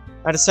here,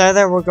 I decided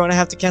that we're going to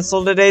have to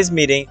cancel today's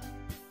meeting.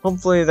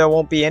 Hopefully there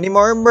won't be any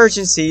more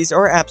emergencies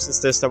or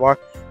absences tomorrow.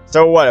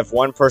 So what, if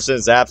one person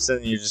is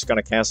absent, you're just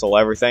gonna cancel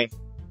everything?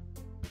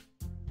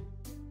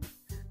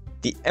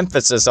 The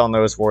emphasis on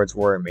those words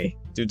worried me,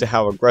 due to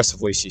how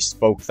aggressively she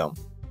spoke them.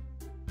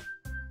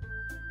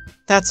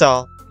 That's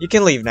all. You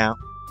can leave now.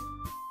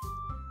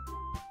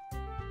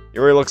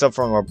 Yuri looks up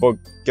from her book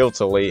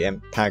guiltily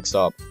and packs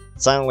up,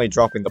 silently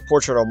dropping the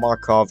portrait of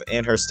Markov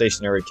and her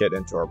stationery kit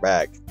into her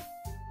bag.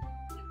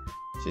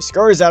 She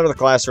scurries out of the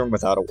classroom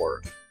without a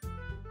word.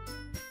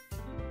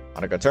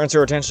 Monika turns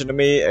her attention to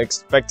me,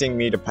 expecting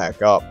me to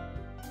pack up.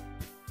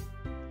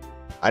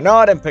 I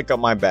nod and pick up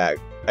my bag,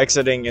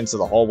 exiting into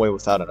the hallway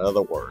without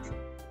another word.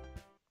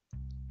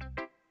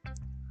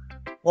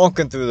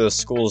 Walking through the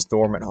school's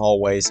dormant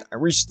hallways, I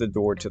reach the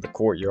door to the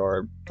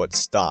courtyard, but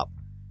stop,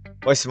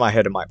 placing my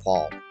head in my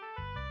palm.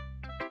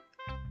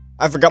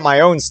 I forgot my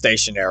own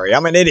stationery,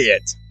 I'm an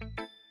idiot!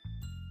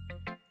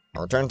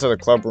 I return to the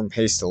clubroom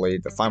hastily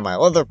to find my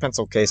leather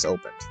pencil case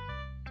opened.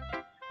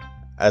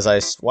 As I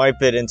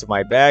swipe it into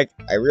my bag,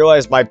 I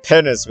realize my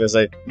pen is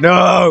missing.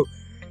 No!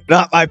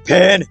 Not my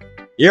pen!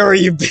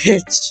 Yuri, you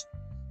bitch!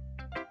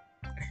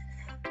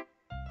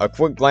 A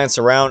quick glance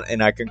around,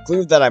 and I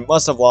conclude that I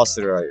must have lost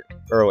it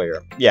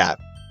earlier. Yeah,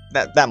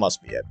 that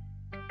must be it.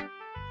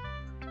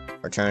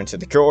 Returning to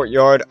the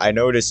courtyard, I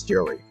notice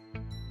Yuri.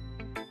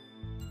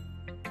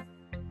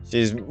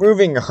 She's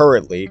moving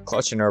hurriedly,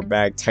 clutching her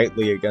bag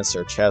tightly against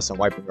her chest and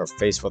wiping her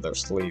face with her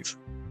sleeve.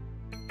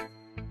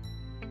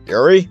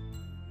 Yuri?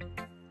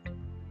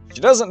 She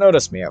doesn't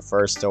notice me at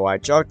first, so I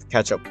jog to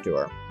catch up to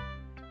her.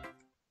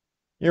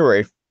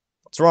 Yuri,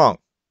 what's wrong?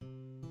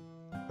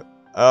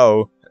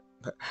 Oh,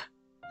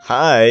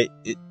 hi,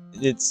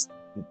 it's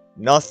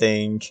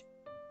nothing.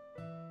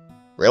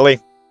 Really?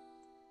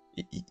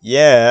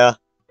 Yeah,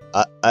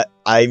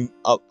 I'm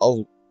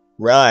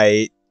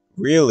alright,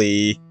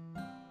 really.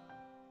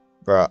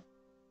 Bruh.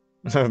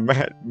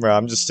 Bruh,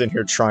 I'm just sitting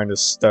here trying to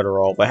stutter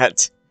all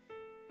that.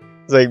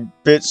 It's like,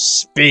 bitch,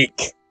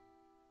 speak!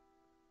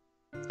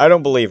 I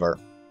don't believe her.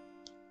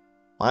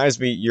 My eyes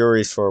meet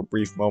Yuri's for a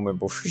brief moment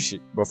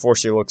before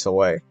she looks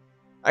away.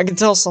 I can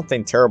tell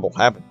something terrible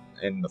happened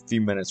in the few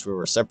minutes we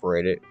were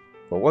separated,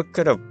 but what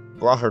could have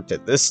brought her to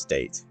this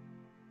state?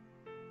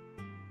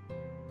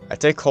 I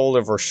take hold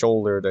of her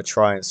shoulder to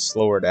try and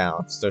slow her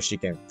down so she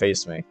can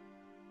face me.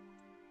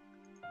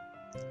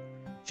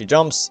 She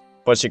jumps,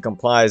 but she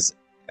complies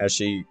as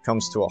she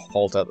comes to a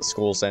halt at the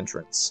school's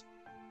entrance.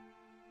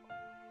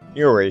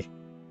 Yuri,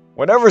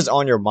 whatever's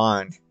on your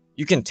mind,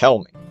 you can tell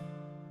me.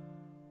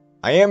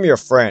 I am your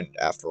friend,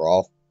 after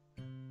all.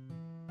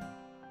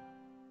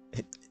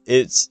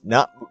 It's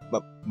not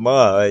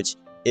much.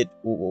 It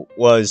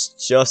was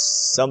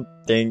just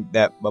something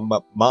that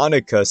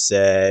Monika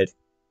said.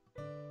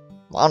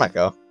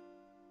 Monika?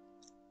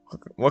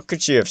 What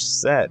could she have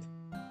said?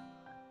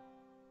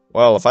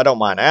 Well, if I don't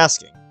mind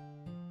asking,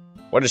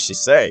 what did she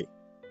say?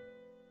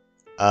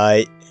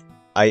 I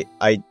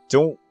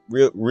don't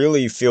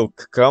really feel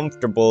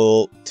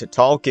comfortable to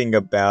talking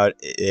about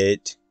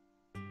it.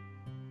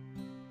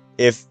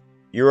 If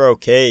you're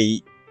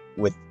okay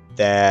with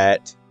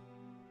that.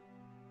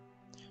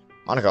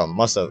 Monika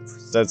must have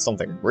said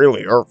something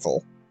really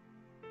hurtful.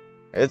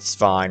 It's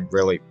fine,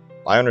 really.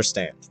 I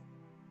understand.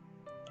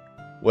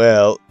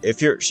 Well,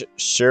 if you're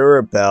sure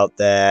about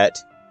that,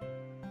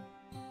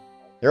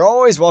 you're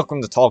always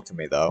welcome to talk to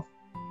me, though.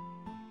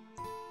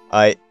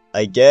 I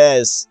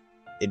guess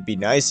it'd be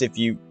nice if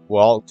you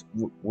walked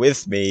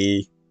with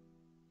me.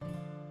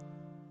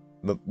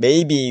 But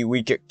maybe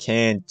we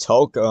can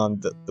talk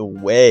on the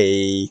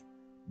way.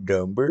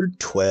 Number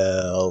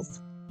 12.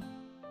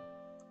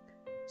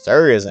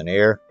 Sari isn't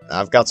here.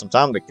 I've got some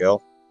time to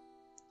kill.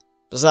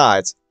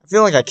 Besides, I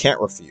feel like I can't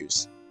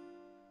refuse.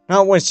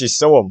 Not when she's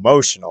so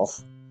emotional.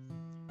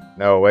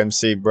 No,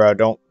 MC, bro,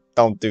 don't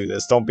do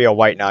this. Don't be a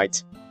white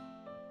knight.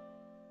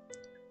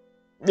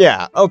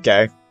 Yeah,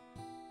 okay.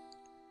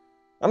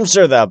 I'm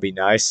sure that'll be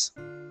nice.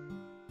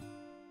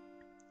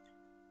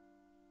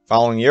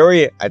 Following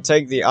Yuri, I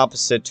take the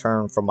opposite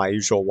turn from my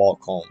usual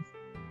walk home.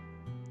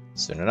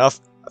 Soon enough,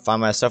 I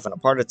find myself in a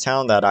part of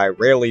town that I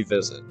rarely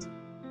visit.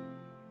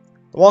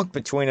 The walk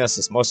between us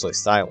is mostly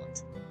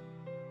silent.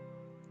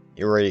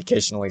 Yuri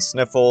occasionally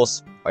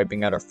sniffles,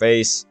 wiping at her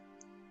face.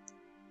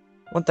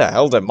 What the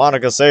hell did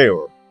Monika say to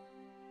her?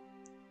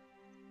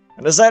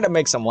 I decide to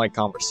make some light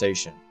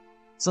conversation.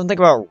 Something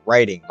about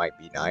writing might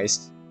be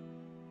nice.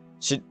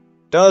 She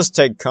does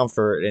take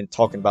comfort in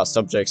talking about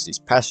subjects she's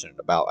passionate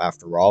about,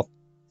 after all.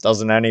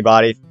 Doesn't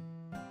anybody?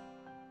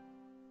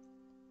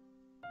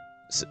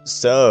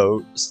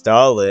 So,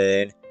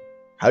 Stalin,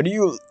 how do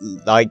you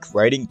like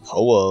writing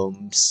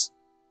poems?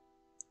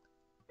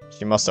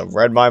 She must have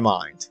read my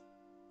mind.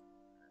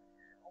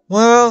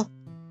 Well,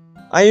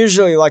 I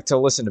usually like to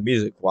listen to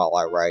music while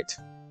I write.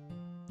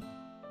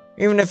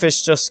 Even if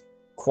it's just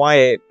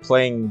quiet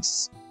playing,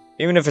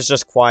 even if it's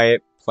just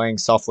quiet playing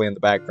softly in the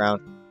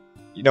background.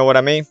 You know what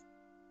I mean?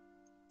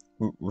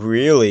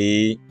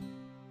 Really?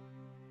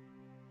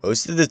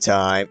 Most of the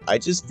time, I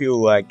just feel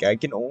like I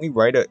can only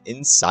write it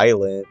in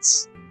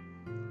silence.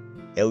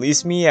 It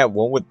leaves me at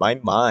one with my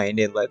mind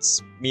and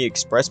lets me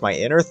express my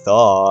inner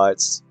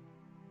thoughts.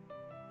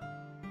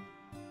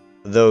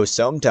 Though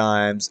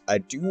sometimes, I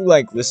do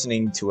like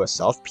listening to a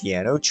soft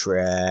piano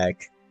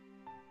track.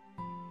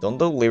 Don't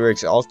the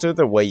lyrics alter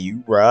the way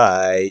you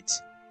write?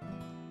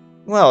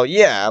 Well,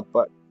 yeah,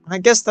 but I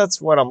guess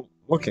that's what I'm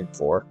looking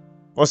for.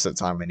 Most of the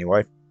time,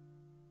 anyway.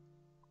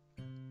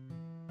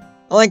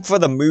 I like for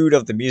the mood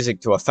of the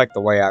music to affect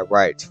the way I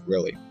write,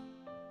 really.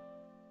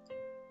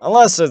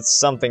 Unless it's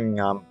something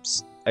I'm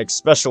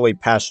especially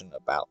passionate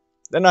about.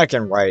 Then I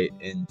can write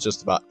in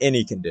just about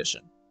any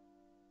condition.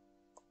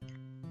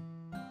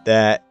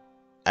 That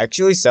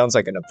actually sounds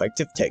like an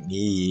effective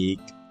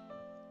technique.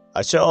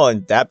 I shall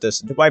adapt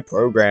this into my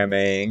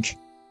programming.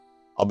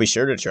 I'll be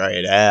sure to try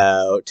it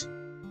out.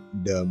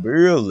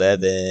 Number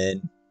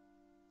 11.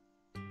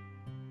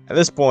 At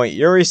this point,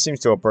 Yuri seems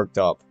to have perked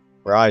up.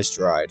 Her eyes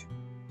dried.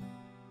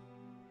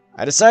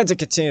 I decide to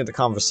continue the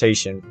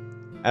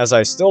conversation, as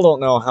I still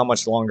don't know how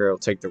much longer it'll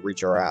take to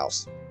reach her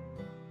house.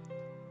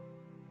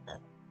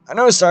 I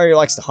notice Ari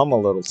likes to hum a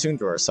little tune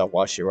to herself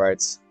while she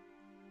writes.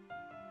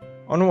 I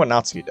wonder what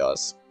Natsuki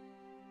does.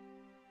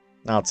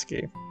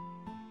 Natsuki.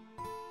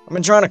 I've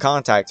been trying to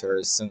contact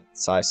her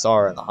since I saw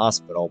her in the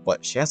hospital,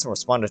 but she hasn't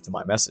responded to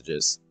my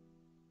messages.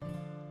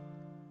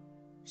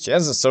 She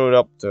hasn't showed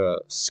up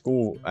to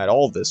school at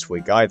all this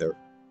week either.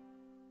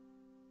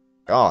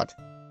 God,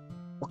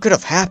 what could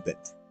have happened?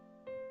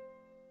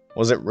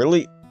 Was it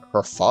really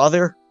her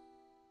father?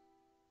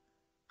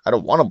 I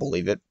don't want to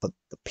believe it, but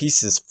the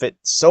pieces fit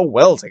so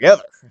well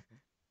together.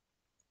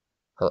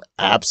 Her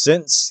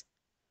absence?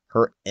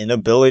 Her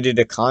inability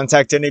to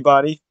contact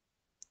anybody?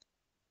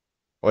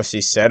 What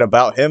she said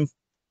about him?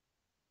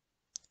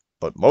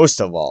 But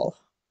most of all,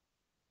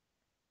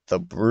 the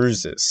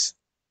bruises.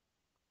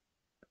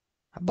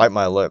 I bite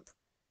my lip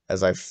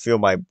as I feel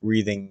my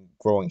breathing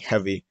growing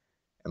heavy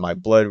and my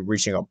blood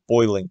reaching a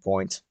boiling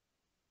point.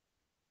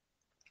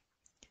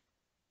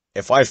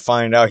 If I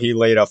find out he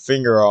laid a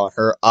finger on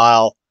her,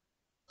 I'll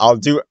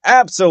do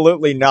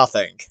absolutely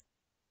nothing.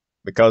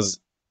 Because,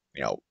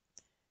 you know,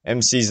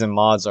 MCs and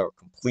mods are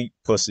complete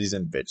pussies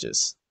and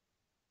bitches.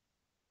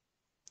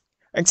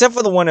 Except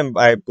for the one,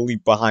 I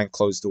believe, behind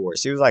closed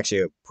doors. He was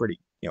actually a pretty,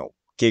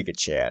 Giga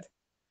Chad.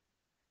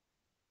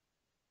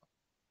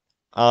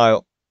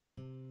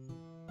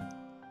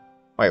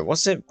 Wait,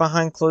 was it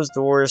behind closed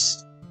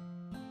doors?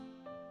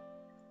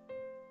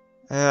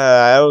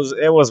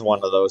 It was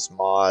one of those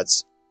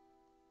mods.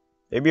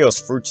 Maybe it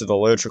was Fruits of the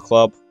Literature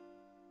Club.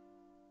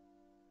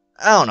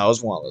 I don't know, it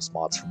was one of those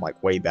mods from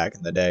like way back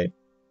in the day.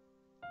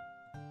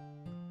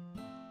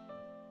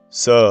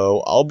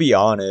 So, I'll be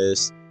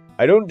honest,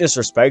 I don't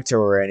disrespect her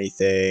or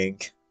anything.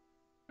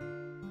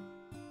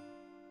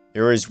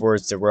 Yuri's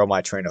words derail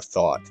my train of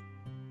thought.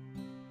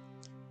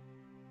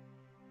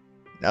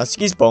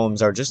 Natsuki's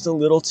poems are just a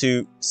little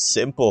too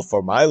simple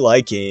for my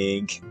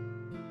liking.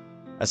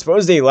 I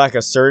suppose they lack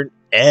a certain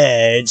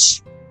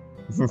edge.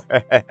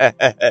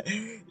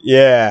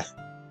 Yeah.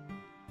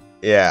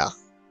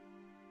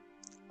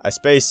 I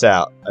spaced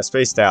out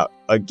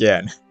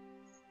again.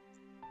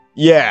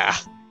 Yeah.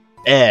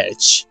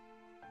 Edge.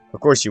 Of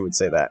course you would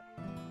say that.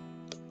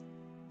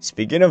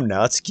 Speaking of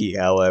Natsuki,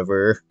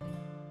 however,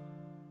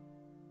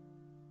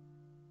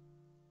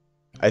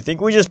 I think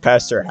we just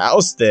passed her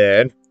house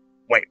then.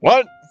 Wait,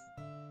 what?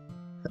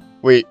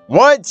 Wait,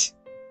 what?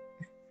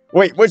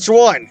 Wait, which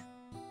one?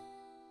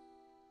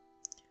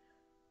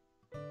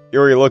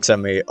 Yuri looks at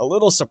me, a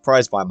little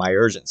surprised by my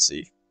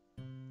urgency.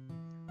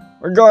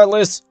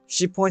 Regardless,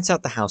 she points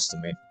out the house to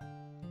me.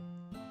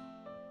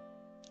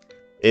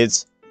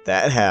 It's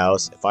that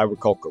house, if I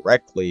recall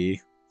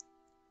correctly.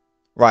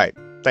 Right,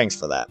 thanks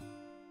for that.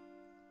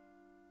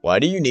 Why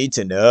do you need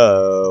to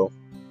know?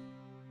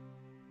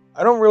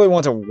 I don't really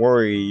want to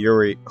worry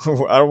Yuri.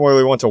 I don't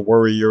really want to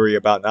worry Yuri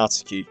about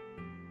Natsuki.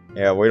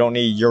 Yeah, we don't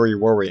need Yuri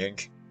worrying.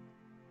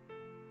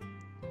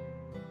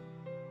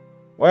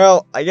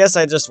 Well, I guess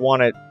I just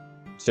wanted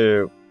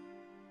to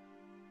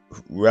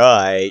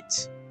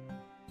write.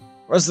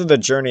 Rest of the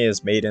journey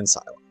is made in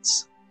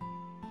silence.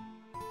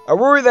 I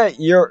worry that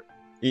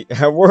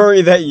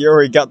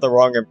Yuri got the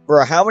wrong.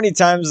 Bro, how many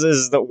times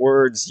is the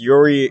words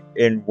Yuri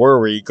and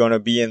worry gonna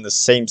be in the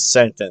same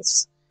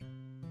sentence?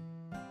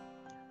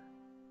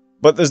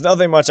 But there's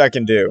nothing much I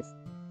can do.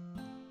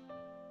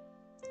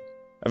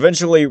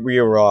 Eventually we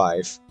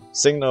arrive,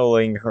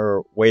 signaling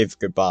her wave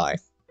goodbye.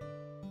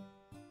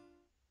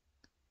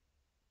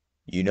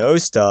 You know,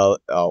 Stalin.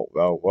 Oh,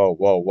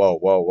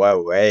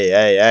 whoa, hey.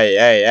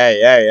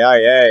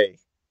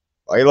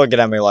 Why are you looking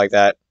at me like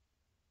that?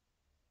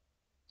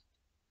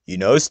 You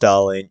know,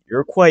 Stalin,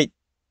 you're quite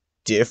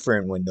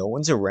different when no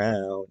one's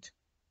around.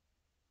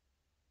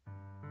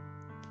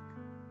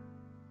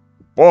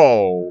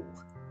 Whoa.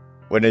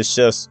 When it's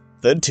just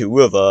the two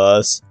of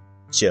us.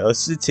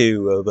 Just the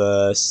two of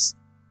us.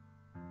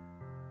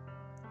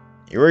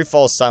 Yuri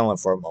falls silent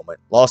for a moment,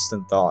 lost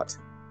in thought.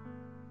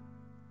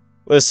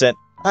 Listen,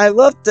 I'd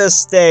love to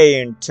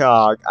stay and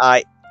talk.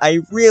 I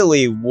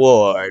really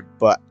would,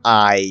 but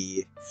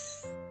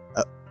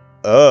Uh,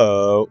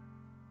 oh.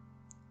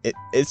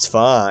 It's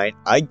fine.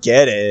 I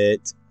get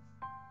it.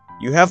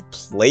 You have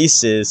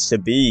places to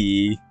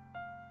be.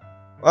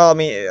 Well, I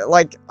mean,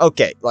 like,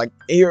 okay, like,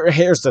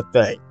 here's the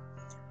thing.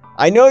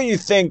 I know you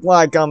think,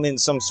 like, I'm in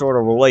some sort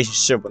of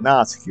relationship with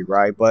Natsuki,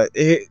 right? But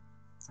you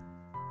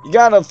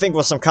gotta think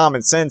with some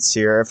common sense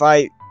here. If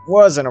I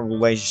was in a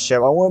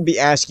relationship, I wouldn't be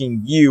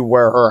asking you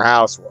where her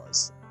house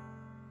was.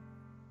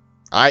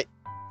 I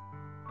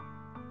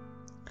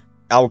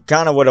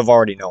kinda would have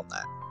already known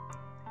that.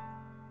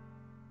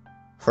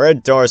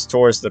 Fred darts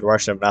towards the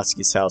direction of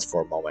Natsuki's house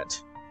for a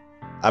moment.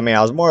 I mean,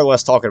 I was more or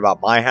less talking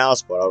about my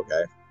house, but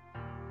okay.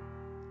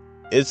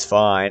 It's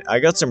fine. I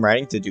got some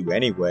writing to do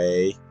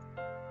anyway.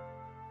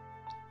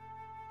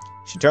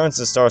 She turns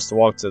and starts to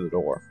walk to the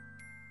door.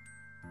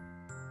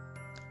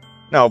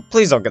 No,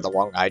 please don't get the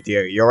wrong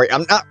idea, Yuri.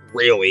 I'm not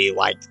really,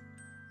 like...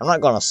 I'm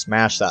not gonna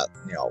smash that,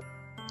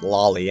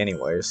 lolly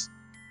anyways.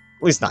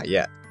 At least not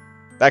yet.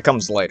 That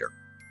comes later.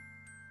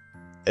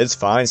 It's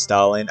fine,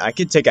 Stalin. I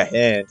can take a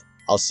hint.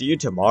 I'll see you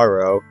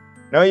tomorrow.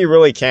 No, you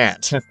really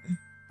can't.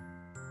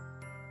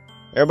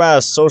 You're about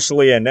as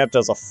socially inept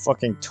as a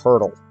fucking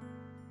turtle.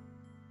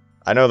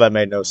 I know that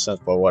made no sense,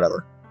 but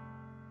whatever.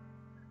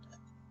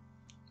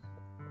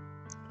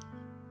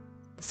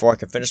 Before I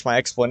can finish my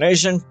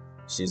explanation,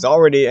 she's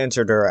already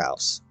entered her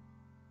house.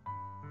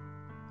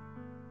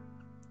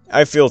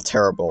 I feel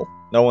terrible,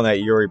 knowing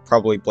that Yuri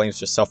probably blames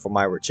herself for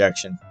my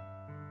rejection.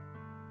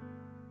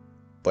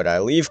 But I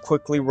leave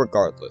quickly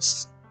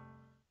regardless.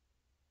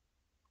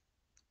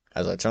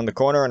 As I turn the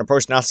corner and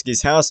approach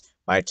Natsuki's house,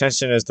 my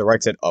attention is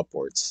directed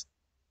upwards.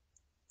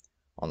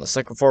 On the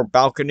second floor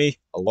balcony,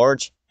 a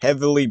large,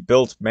 heavily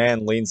built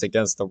man leans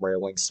against the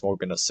railing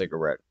smoking a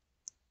cigarette.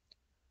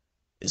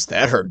 Is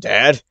that her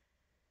dad?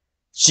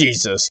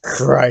 Jesus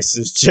Christ,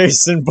 is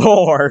Jason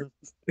Bourne!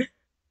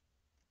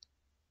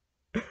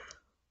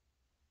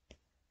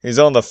 He's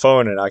on the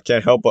phone and I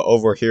can't help but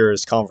overhear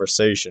his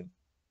conversation.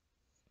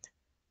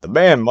 The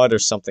man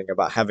mutters something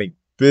about having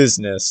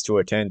business to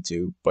attend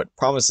to, but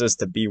promises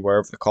to be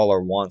wherever the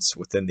caller wants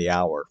within the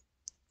hour.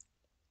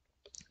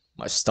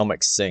 My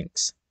stomach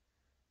sinks.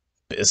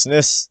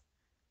 Business?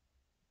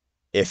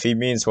 If he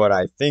means what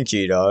I think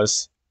he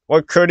does,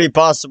 what could he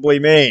possibly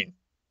mean?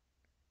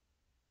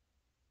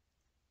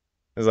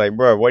 It's like,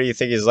 bro, what do you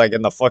think he's like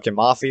in the fucking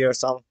mafia or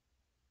something?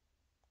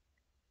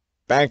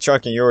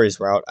 Backtracking Yuri's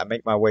route, I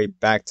make my way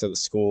back to the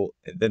school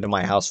and then to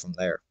my house from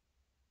there.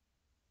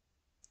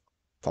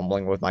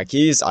 Fumbling with my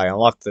keys, I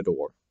unlock the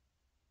door.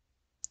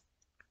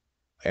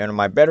 I enter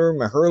my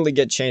bedroom and hurriedly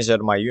get changed out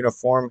of my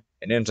uniform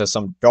and into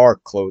some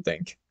dark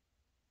clothing.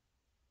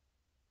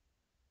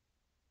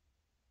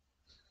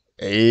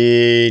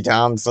 Hey,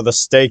 time for the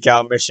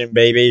stakeout mission,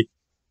 baby.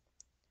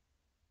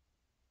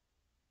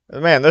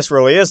 Man, this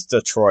really is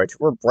Detroit.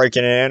 We're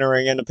breaking and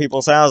entering into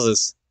people's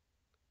houses.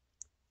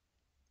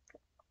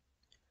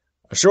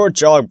 A short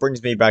jog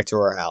brings me back to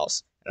her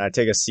house, and I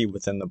take a seat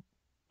within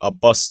a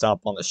bus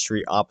stop on the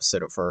street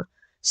opposite of her,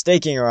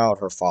 staking her out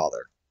her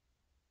father.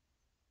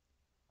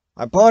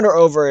 I ponder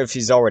over if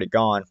he's already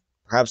gone,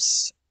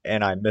 perhaps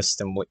I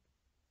missed him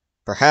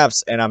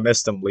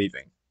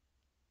leaving.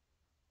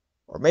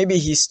 Or maybe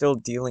he's still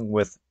dealing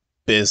with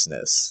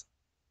business.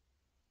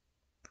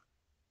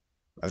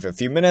 After a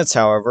few minutes,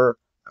 however,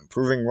 I'm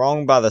proving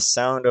wrong by the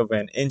sound of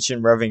an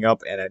engine revving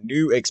up and a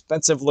new,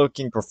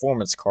 expensive-looking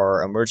performance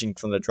car emerging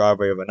from the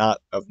driveway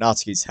of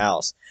Natsuki's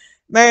house.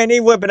 Man, he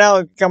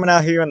coming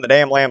out here in the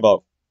damn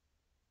Lambo.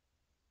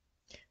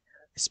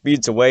 It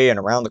speeds away and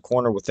around the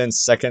corner within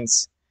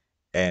seconds,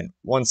 and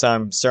once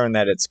I'm certain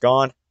that it's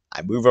gone,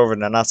 I move over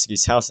to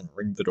Natsuki's house and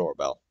ring the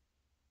doorbell.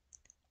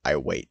 I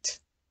wait.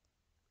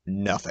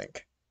 Nothing.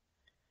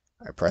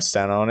 I press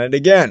down on it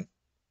again.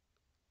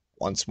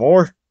 Once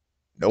more,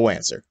 no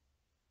answer.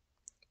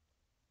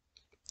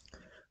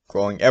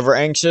 Growing ever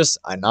anxious,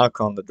 I knock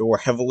on the door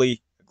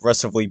heavily,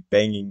 aggressively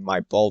banging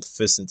my balled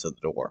fist into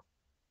the door.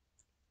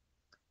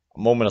 A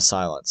moment of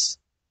silence.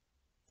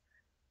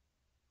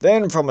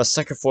 Then, from a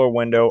second floor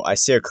window, I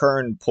see a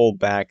curtain pulled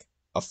back,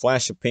 a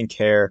flash of pink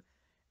hair,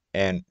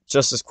 and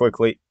just as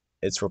quickly,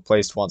 it's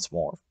replaced once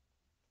more.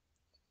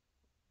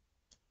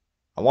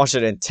 I watch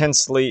it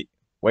intensely,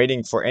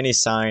 waiting for any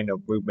sign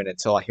of movement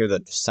until I hear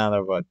the sound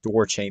of a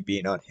door chain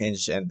being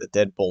unhinged and the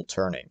deadbolt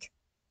turning.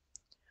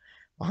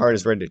 My heart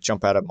is ready to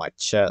jump out of my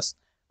chest.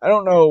 I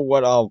don't know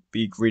what I'll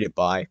be greeted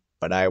by,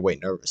 but I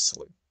wait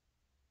nervously.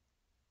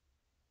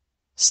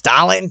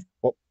 Stalin?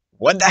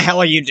 What the hell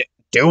are you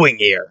doing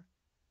here?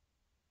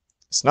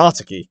 It's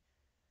Natsuki.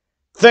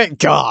 Thank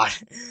God!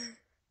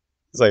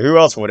 It's like, who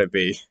else would it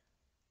be?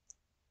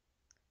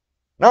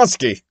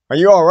 Natsuki, are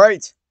you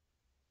alright?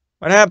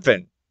 What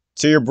happened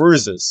to your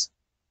bruises?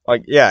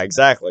 Like, yeah,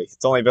 exactly.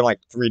 It's only been like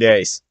 3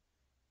 days.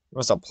 You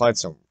must have applied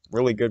some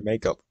really good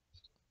makeup.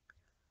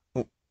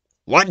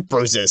 What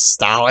bruises,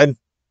 Stalin?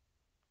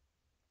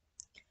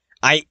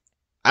 I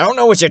I don't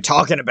know what you're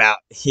talking about.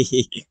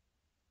 She's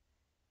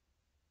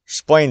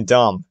plain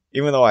dumb,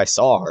 even though I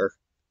saw her.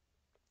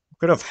 What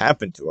could have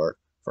happened to her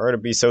for her to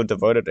be so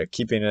devoted to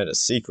keeping it a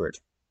secret?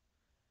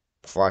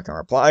 Before I can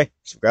reply,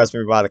 she grabs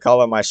me by the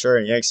collar of my shirt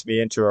and yanks me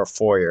into her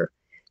foyer.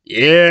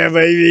 Yeah,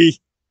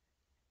 baby!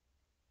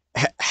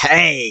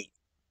 Hey!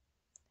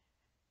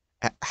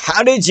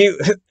 How did you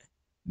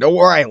know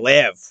where I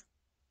live?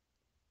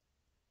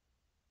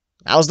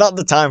 Now's not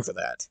the time for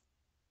that.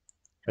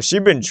 Has she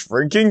been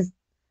drinking?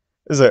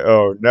 Is it?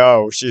 Oh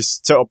no, she's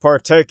still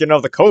partaking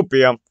of the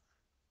copium.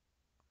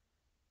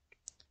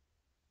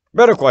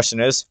 Better question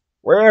is,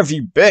 where have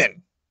you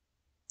been?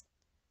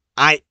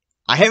 I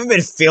I haven't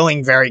been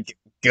feeling very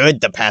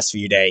good the past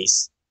few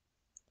days.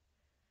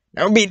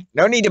 No need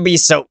to be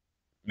so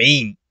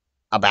mean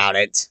about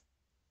it.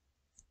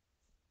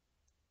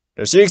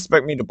 Does she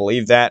expect me to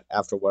believe that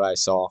after what I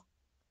saw?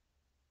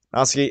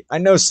 Natsuki, I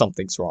know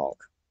something's wrong.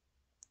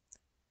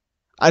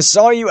 I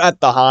saw you at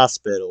the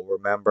hospital,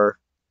 remember?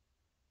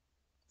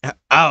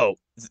 Oh,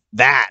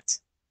 that.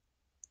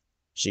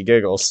 She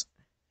giggles.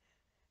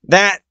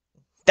 That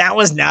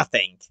was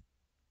nothing.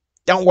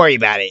 Don't worry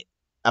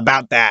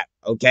about that,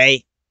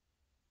 okay?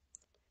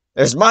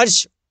 There's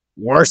much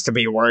worse to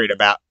be worried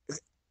about.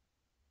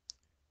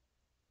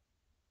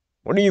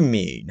 What do you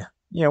mean?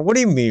 Yeah, what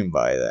do you mean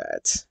by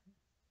that?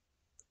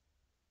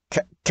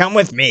 Come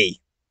with me.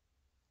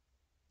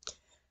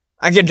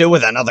 I could do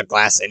with another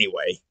glass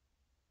anyway.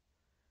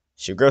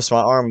 She grips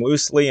my arm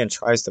loosely and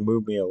tries to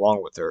move me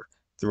along with her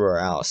through her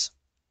house.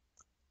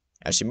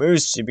 As she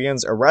moves, she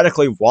begins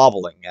erratically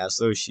wobbling as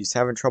though she's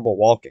having trouble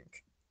walking.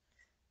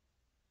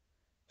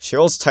 She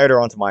holds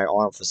tighter onto my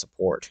arm for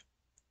support.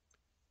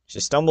 She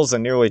stumbles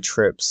and nearly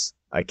trips.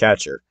 I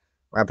catch her,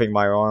 wrapping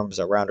my arms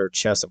around her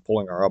chest and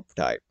pulling her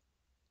upright.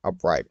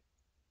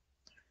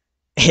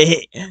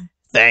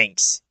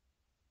 Thanks.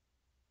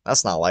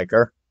 That's not like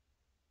her.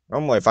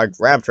 Normally, if I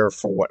grabbed her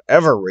for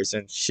whatever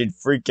reason, she'd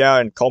freak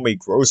out and call me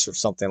gross or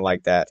something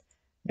like that.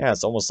 Yeah,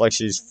 it's almost like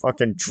she's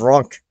fucking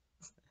drunk.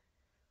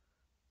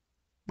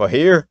 But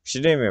here, she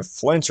didn't even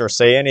flinch or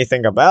say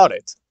anything about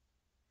it.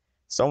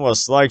 It's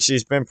almost like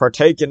she's been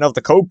partaking of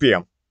the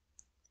copium.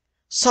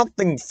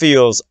 Something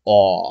feels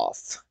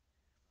off.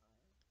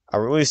 I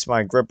release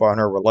my grip on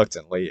her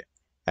reluctantly,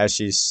 as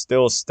she's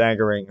still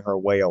staggering her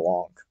way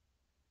along.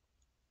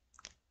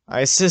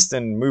 I assist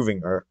in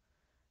moving her,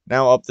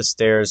 now up the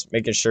stairs,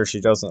 making sure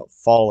she doesn't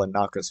fall and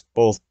knock us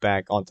both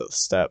back onto the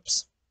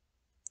steps.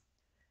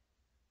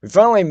 We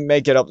finally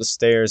make it up the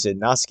stairs and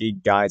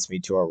Natsuki guides me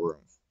to our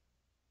room.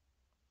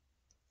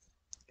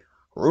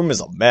 Her room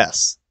is a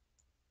mess.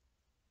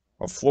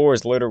 Our floor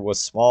is littered with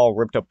small,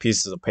 ripped up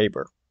pieces of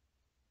paper.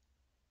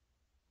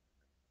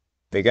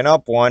 Picking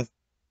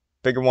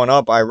one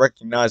up, I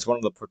recognize one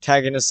of the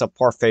protagonists of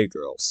Parfait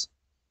Girls.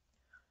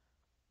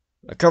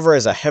 The cover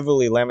is a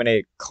heavily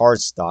laminated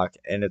cardstock,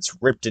 and it's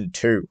ripped in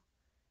two.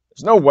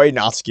 There's no way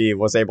Natsuki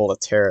was able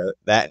to tear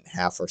that in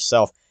half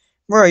herself.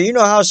 Bro, you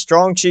know how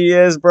strong she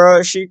is,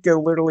 bro? She could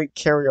literally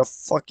carry a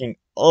fucking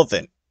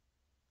oven.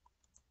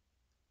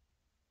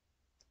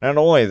 Not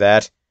only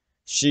that,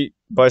 she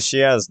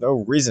has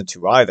no reason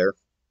to either.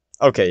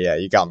 Okay, yeah,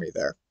 you got me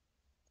there.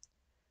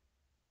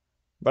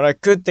 But I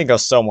could think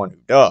of someone who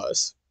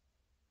does.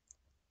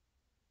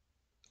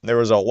 There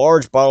was a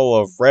large bottle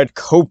of red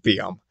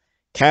copium,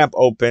 cap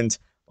opened,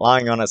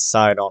 lying on its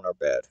side on her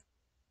bed.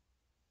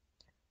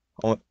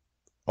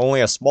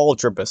 Only a small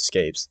drip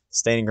escapes,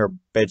 staining her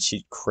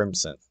bedsheet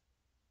crimson.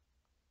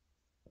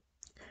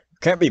 There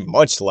can't be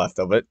much left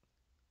of it.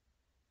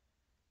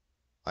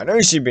 I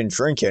know she'd been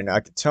drinking,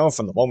 I could tell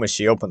from the moment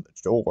she opened the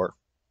door.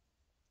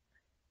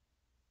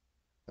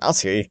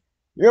 Natsuki,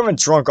 you haven't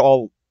drunk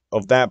all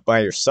of that by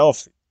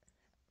yourself,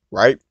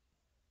 right?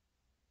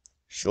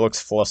 She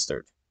looks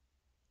flustered.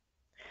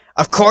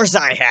 Of course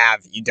I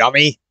have, you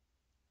dummy!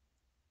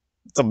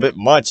 It's a bit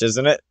much,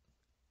 isn't it?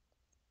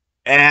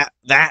 That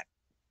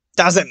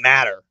doesn't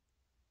matter.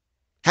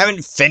 Haven't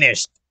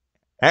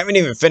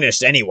even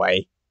finished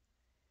anyway.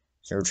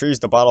 She retrieves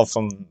the bottle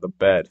from the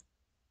bed.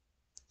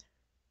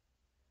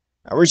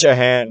 I reach a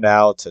hand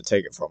out to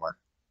take it from her.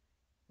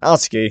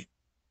 Natsuki.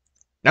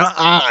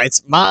 Nuh-uh,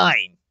 it's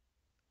mine!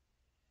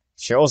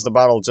 She holds the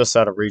bottle just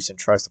out of reach and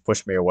tries to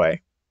push me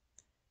away.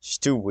 She's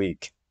too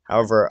weak.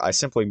 However, I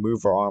simply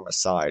move her arm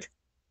aside.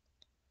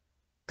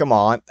 Come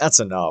on, that's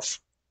enough.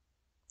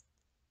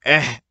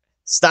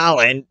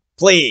 Stalin,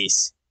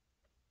 please.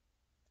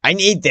 I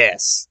need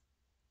this.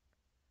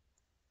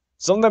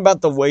 Something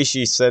about the way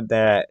she said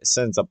that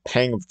sends a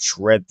pang of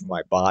dread through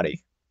my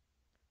body.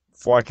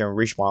 Before I can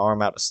reach my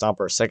arm out to stomp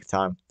her a second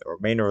time, the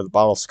remainder of the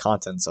bottle's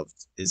contents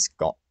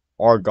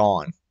are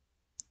gone.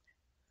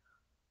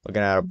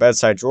 Looking at her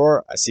bedside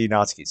drawer, I see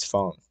Natsuki's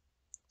phone.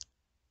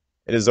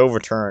 It is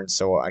overturned,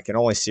 so I can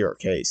only see her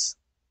case.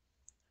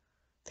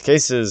 The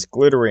case is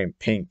glittery and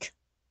pink.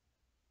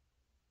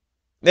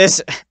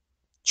 This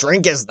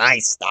drink is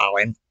nice,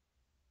 Stalin.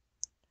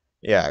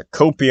 Yeah,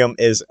 copium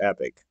is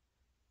epic.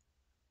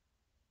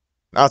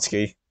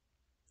 Natsuki,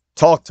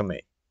 talk to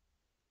me.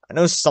 I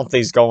know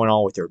something's going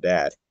on with your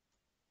dad.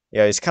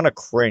 Yeah, he's kind of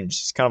cringe.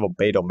 He's kind of a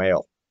beta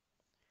male.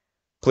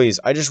 Please,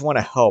 I just want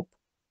to help.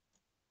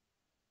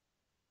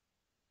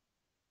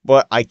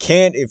 But I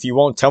can't if you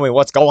won't tell me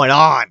what's going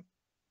on.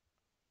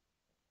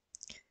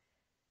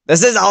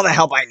 This is all the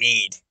help I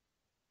need.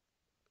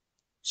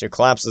 She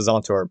collapses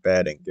onto her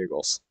bed and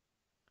giggles.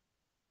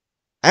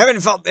 I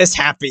haven't felt this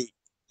happy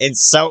in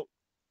so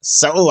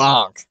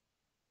long.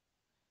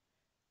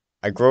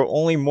 I grow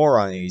only more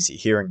uneasy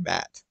hearing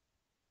that.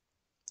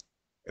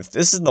 If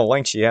this is the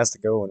length she has to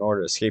go in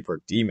order to escape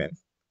her demon,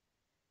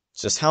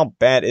 just how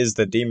bad is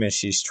the demon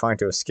she's trying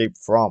to escape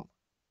from?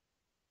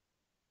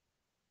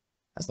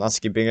 As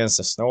Natsuki begins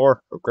to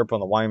snore, her grip on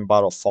the wine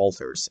bottle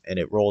falters, and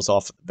it rolls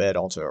off the bed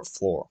onto her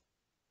floor.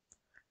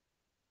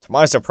 To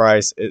my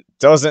surprise, it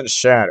doesn't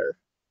shatter.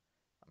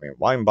 I mean,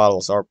 wine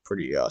bottles are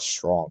pretty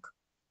strong.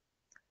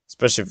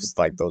 Especially if it's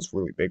like those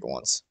really big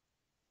ones.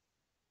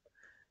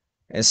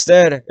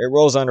 Instead, it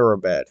rolls under her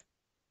bed.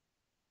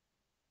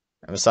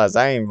 And besides,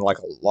 that ain't even like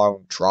a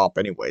long drop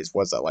anyways.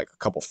 Was that like a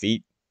couple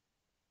feet?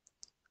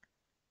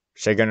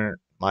 Shaking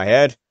my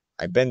head,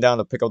 I bend down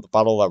to pick up the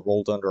bottle that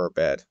rolled under her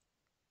bed.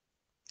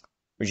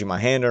 Reaching my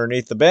hand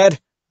underneath the bed,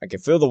 I can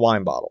feel the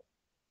wine bottle.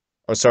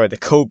 Oh, sorry, the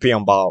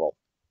copium bottle.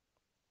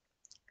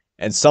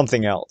 And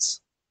something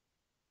else.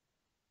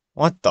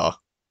 What the?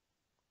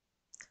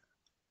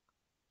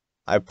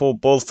 I pull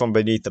both from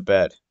beneath the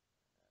bed.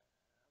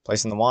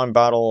 Placing the wine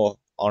bottle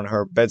on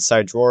her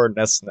bedside drawer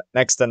next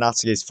to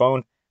Natsuki's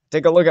phone,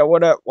 take a look at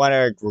what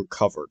I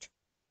recovered.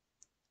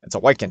 It's a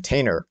white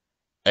container,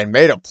 and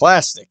made of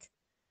plastic.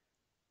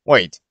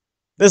 Wait,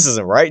 this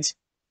isn't right.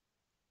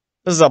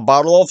 This is a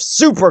bottle of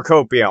super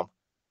copium.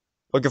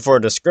 Looking for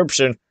a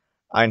description,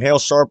 I inhale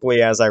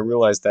sharply as I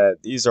realize that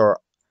these are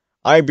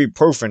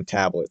ibuprofen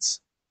tablets.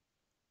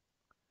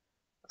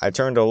 I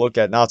turn to look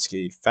at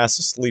Natsuki, fast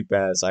asleep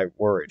as I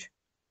worried.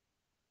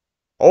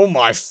 Oh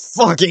my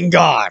fucking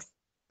god!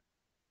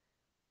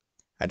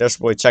 I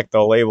desperately check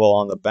the label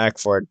on the back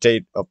for a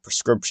date of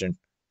prescription.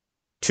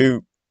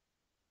 2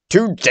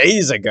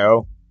 days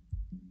ago?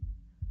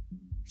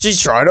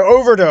 She's trying to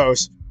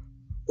overdose!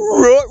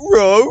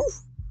 Ruh-roh!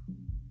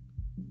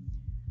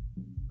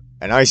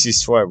 An icy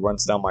sweat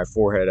runs down my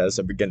forehead as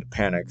I begin to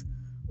panic,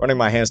 running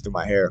my hands through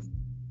my hair.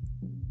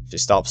 She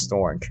stops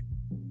snoring.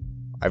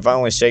 I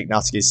violently shake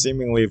Natsuki's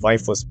seemingly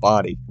lifeless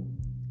body.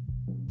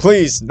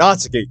 Please,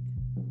 Natsuki!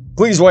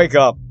 Please wake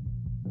up!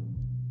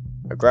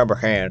 I grab her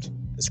hand.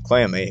 It's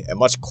clammy and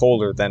much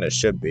colder than it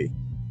should be.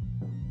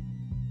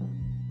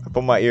 I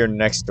put my ear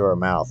next to her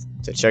mouth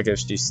to check if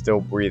she's still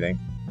breathing.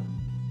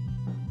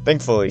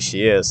 Thankfully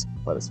she is,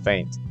 but it's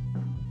faint.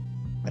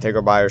 I take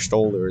her by her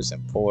shoulders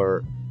and pull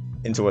her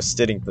into a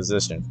sitting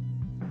position.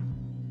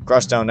 I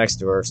crouch down next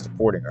to her,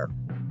 supporting her.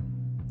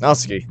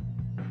 Natsuki!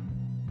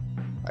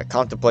 I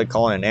contemplate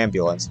calling an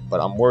ambulance,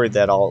 but I'm worried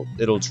that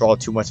it'll draw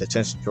too much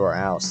attention to our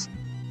house.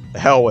 The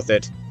hell with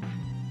it.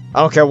 I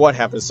don't care what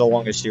happens so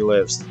long as she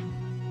lives.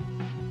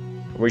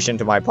 I reach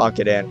into my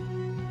pocket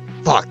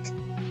and... Fuck!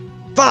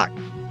 Fuck!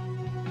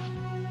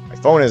 My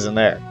phone isn't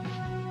there.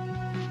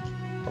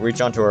 I reach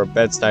onto her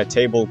bedside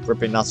table,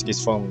 gripping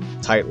Natsuki's phone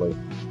tightly.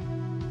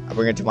 I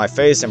bring it to my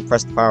face and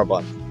press the power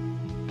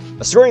button.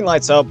 The screen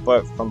lights up,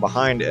 but from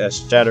behind a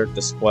shattered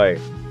display.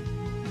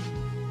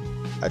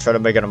 I try to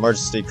make an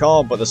emergency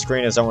call, but the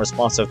screen is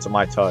unresponsive to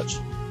my touch.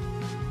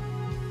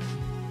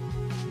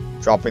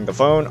 Dropping the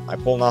phone, I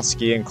pull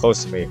Natsuki in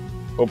close to me,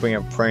 hoping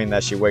and praying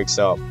that she wakes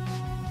up.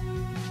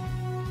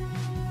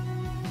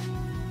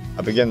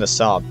 I begin to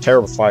sob,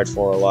 terrified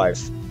for her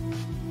life.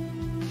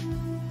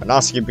 But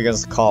Natsuki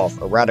begins to cough,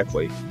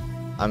 erratically.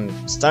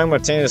 I'm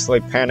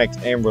simultaneously panicked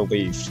and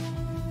relieved.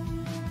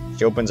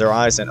 She opens her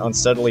eyes and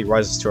unsteadily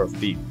rises to her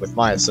feet, with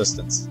my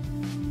assistance.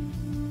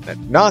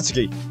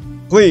 Natsuki!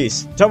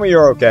 Please, tell me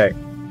you're okay.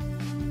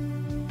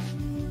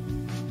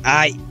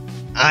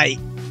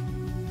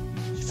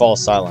 She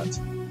falls silent.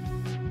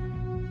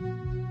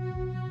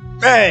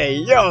 Hey,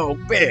 yo,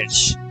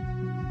 bitch!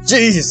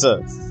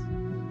 Jesus!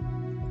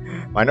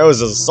 My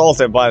nose is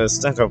assaulted by the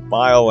stench of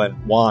bile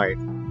and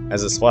wine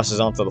as it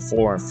splashes onto the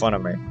floor in front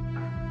of me.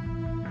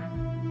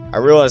 I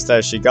realize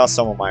that she got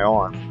some on my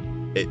arm.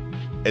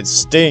 It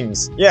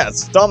stings. Yeah,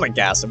 it's stomach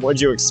acid.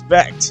 What'd you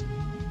expect?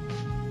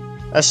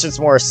 That shit's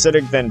more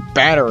acidic than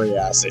battery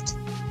acid.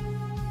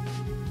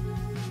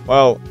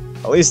 Well,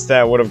 at least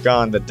that would have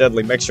gotten the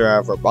deadly mixture out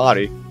of her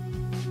body.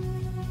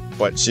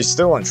 But she's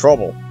still in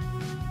trouble.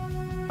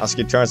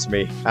 Natsuki turns to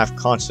me,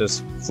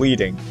 half-conscious,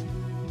 pleading.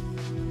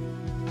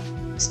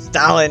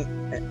 Stalin,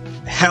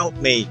 help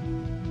me!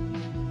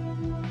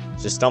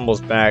 She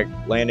stumbles back,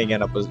 landing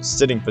in a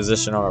sitting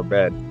position on her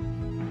bed.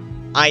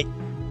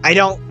 I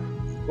don't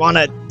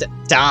wanna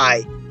die.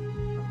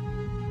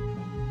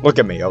 Look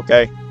at me,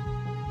 okay?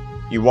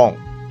 You won't.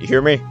 You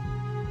hear me?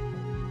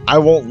 I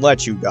won't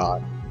let you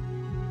die.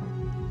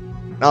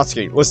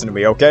 Natsuki, listen to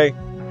me, okay?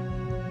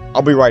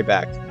 I'll be right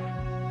back.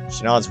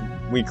 She nods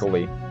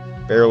weakly,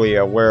 barely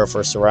aware of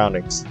her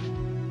surroundings.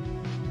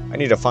 I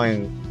need to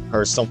find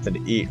her something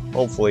to eat.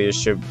 Hopefully it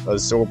should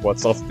absorb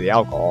what's left of the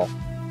alcohol.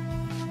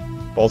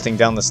 Bolting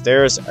down the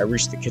stairs, I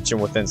reach the kitchen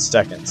within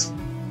seconds.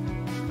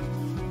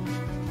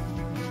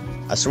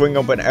 I swing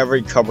open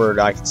every cupboard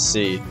I can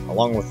see,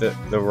 along with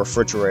the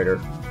refrigerator.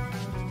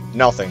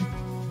 Nothing.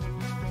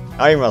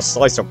 Not even a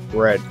slice of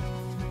bread.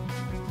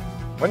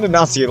 When did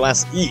Natsuki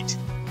last eat?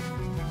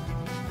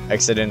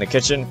 Exiting the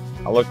kitchen,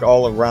 I look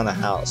all around the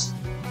house.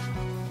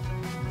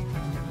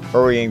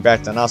 Hurrying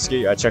back to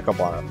Natsuki, I check up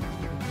on her.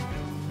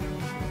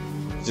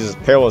 She's as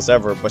pale as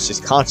ever, but she's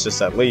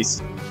conscious at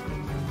least.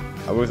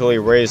 I weakly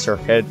raise her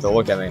head to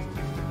look at me.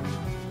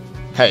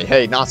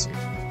 Hey, Natsuki.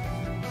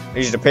 I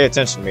need you to pay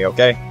attention to me,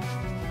 okay?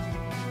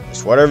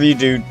 Just whatever you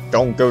do,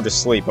 don't go to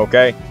sleep,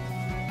 okay?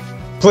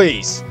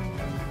 Please!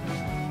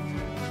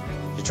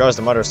 She tries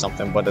to mutter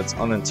something, but it's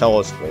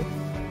unintelligible.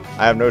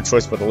 I have no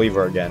choice but to leave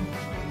her again.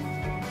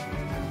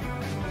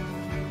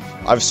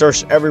 I've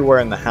searched everywhere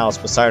in the house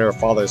beside her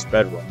father's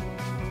bedroom.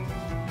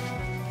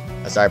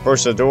 As I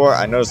approach the door,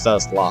 I notice that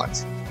it's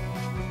locked.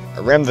 I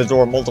ram the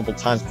door multiple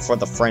times before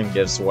the frame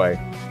gives way.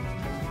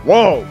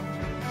 Whoa!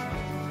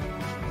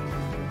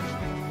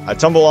 I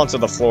tumble onto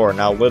the floor,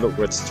 now littered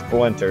with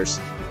splinters.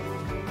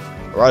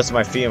 I rise to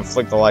my feet and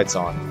flick the lights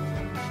on.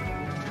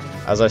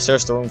 As I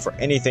search the room for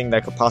anything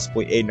that could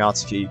possibly aid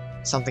Natsuki,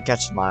 something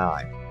catches my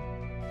eye.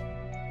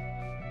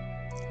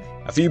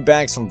 A few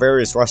bags from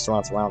various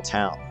restaurants around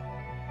town.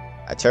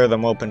 I tear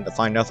them open to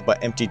find nothing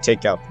but empty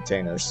takeout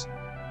containers.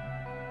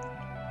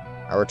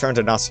 I return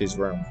to Natsuki's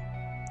room.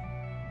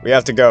 We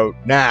have to go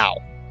now.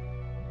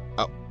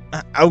 Oh,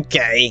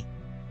 okay.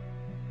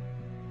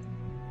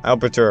 I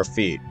help her to her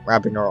feet,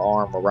 wrapping her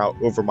arm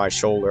around over my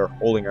shoulder,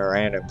 holding her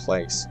hand in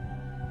place.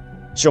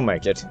 She'll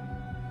make it.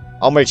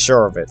 I'll make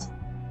sure of it.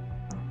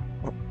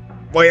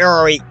 Where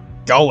are we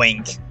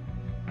going?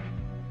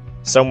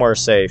 Somewhere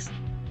safe.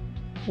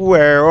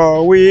 Where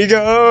are we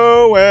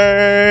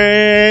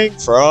going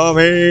from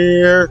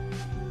here?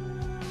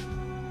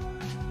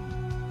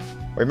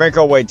 We make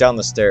our way down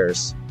the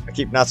stairs. I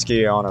keep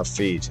Natsuki on her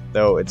feet,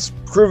 though it's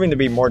proving to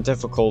be more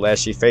difficult as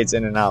she fades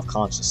in and out of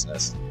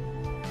consciousness.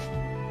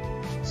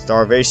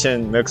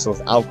 Starvation mixed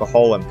with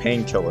alcohol and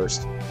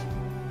painkillers.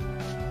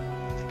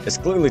 It's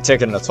clearly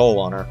taking a toll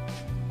on her.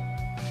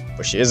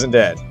 But she isn't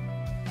dead.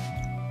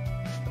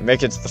 We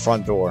make it to the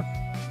front door.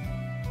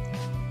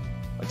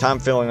 With time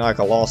feeling like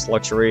a lost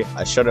luxury,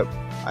 I shut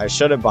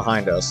it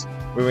behind us,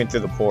 moving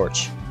through the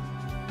porch.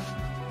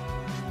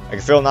 I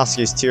can feel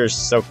Natsuki's tears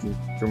soaking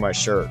through my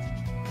shirt.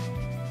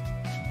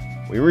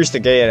 We reach the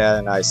gate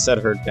and I set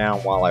her down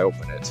while I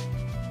open it.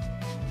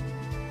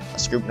 I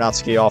scoop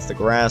Natsuki off the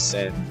grass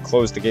and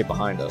close the gate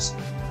behind us.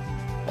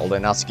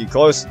 Holding Natsuki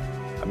close,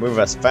 I move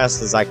as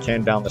fast as I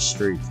can down the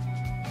street.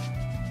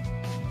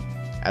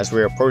 As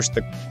we approach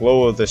the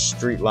glow of the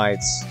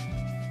streetlights,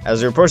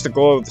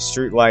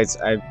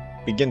 I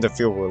begin to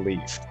feel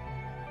relieved.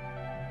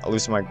 I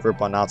loosen my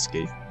grip on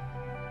Natsuki.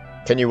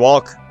 Can you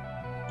walk?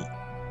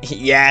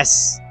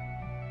 Yes.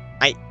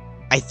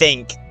 I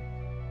think.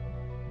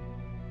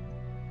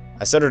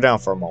 I set her down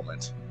for a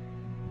moment.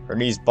 Her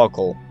knees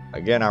buckle.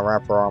 Again, I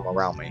wrap her arm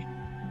around me.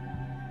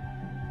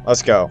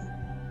 Let's go.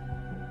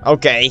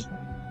 Okay.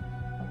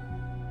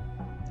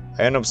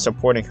 I end up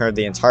supporting her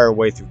the entire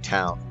way through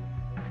town.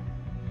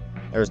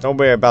 There's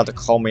nobody about to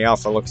call me out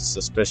for looking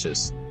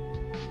suspicious.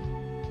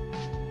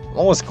 I'm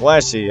almost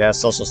glad she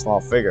has such a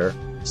small figure.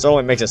 It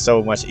certainly makes it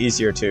so much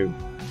easier to...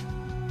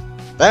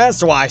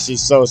 That's why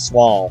she's so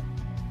small!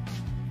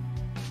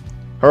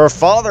 Her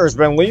father has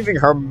been leaving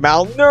her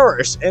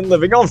malnourished and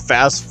living on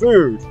fast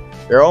food.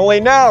 You're only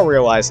now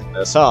realizing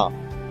this, huh?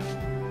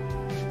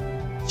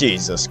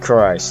 Jesus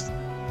Christ.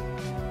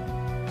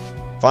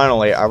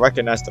 Finally, I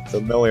recognize the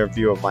familiar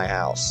view of my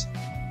house.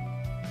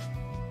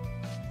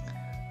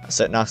 I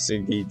set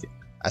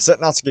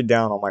Natsuki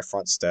down on my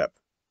front step.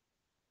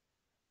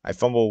 I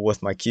fumble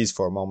with my keys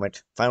for a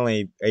moment,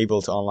 finally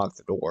able to unlock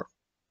the door.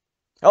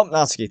 Help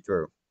Natsuki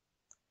through.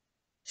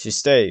 She's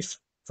safe,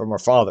 from her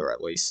father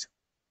at least.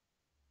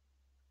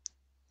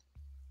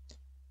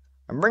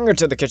 I bring her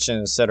to the kitchen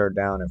and set her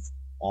down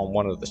on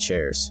one of the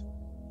chairs.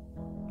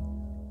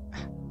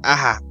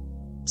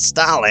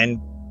 Stalin.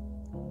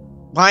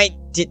 Why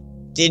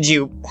did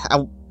you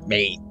help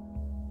me?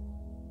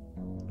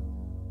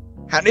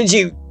 How did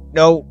you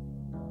know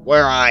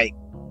where I...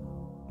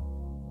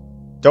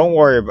 Don't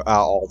worry about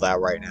all that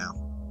right now.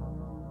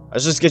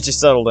 Let's just get you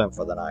settled in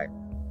for the night.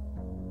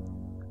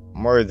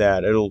 I'm worried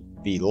that it'll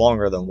be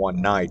longer than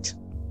one night.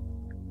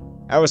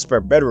 I have a spare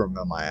bedroom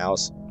in my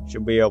house.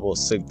 She'll be able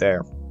to sleep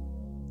there.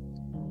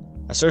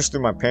 I searched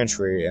through my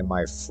pantry and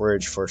my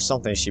fridge for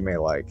something she may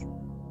like.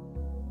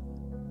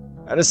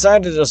 I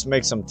decided to just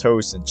make some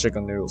toast and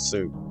chicken noodle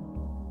soup.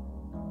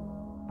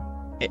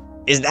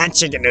 Is that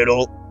chicken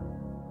noodle?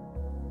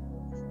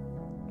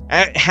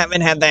 I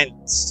haven't had that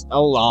in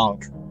so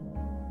long.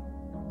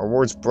 Her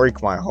words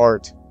break my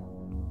heart.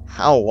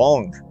 How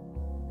long?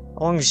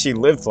 How long has she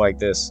lived like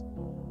this?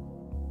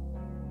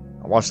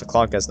 I watch the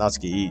clock as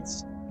Natsuki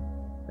eats.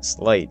 It's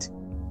late.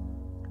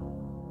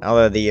 Now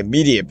that the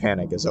immediate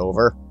panic is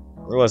over,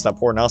 I realize that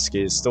poor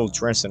Natsuki is still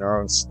drenched in her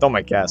own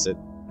stomach acid.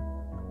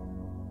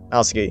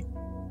 Natsuki,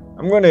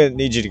 I'm going to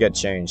need you to get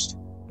changed.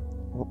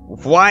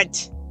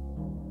 What?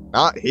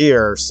 Not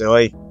here,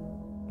 silly.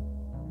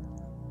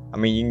 I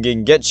mean, you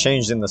can get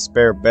changed in the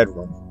spare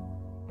bedroom.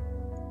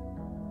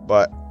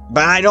 But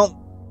I don't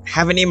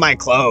have any of my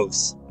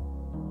clothes.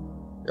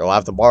 you'll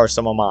have to borrow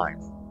some of mine.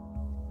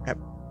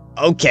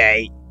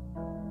 Okay.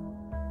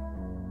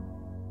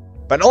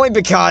 But only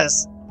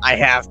because I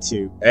have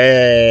to.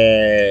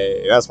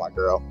 Hey, that's my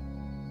girl.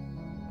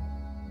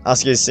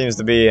 Natsuki seems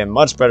to be in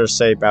much better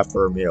shape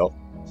after her meal.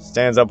 She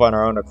stands up on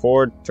her own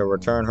accord to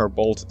return her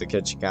bowl to the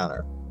kitchen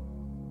counter.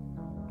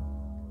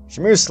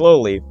 She moves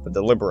slowly, but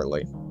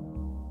deliberately.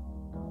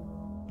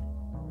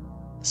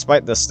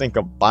 Despite the stink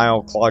of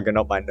bile clogging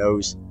up my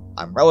nose,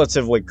 I'm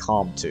relatively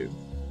calm too.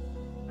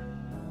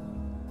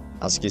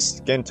 Natsuki's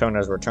skin tone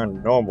has returned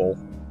to normal,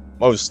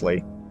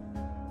 mostly.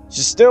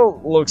 She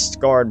still looks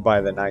scarred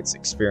by the night's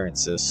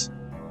experiences.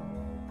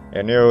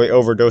 And nearly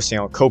overdosing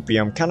on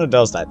copium kinda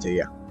does that to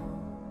you.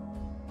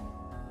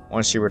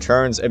 Once she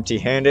returns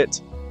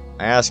empty-handed,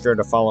 I ask her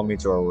to follow me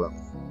to her room.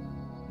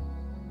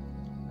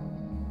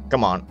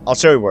 Come on, I'll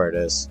show you where it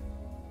is.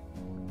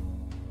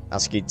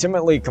 Natsuki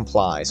timidly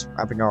complies,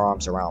 wrapping her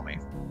arms around me.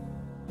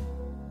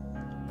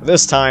 But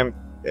this time,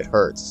 it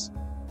hurts.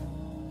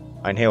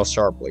 I inhale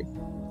sharply.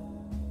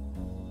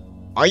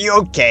 Are you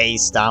okay,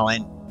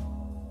 Stalin?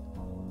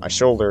 My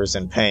shoulder is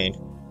in pain.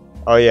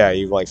 Oh yeah,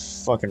 you like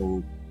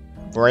fucking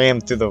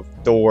rammed through the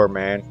door,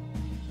 man.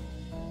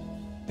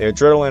 The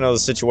adrenaline of the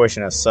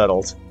situation has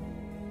settled.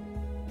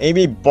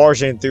 Maybe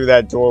barging through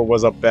that door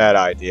was a bad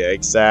idea,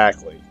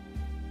 exactly.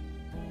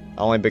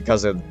 Not only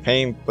because of the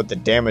pain, but the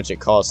damage it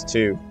caused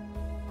too.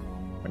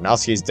 When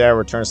Natsuki's dad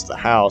returns to the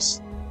house...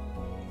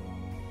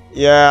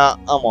 Yeah,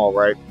 I'm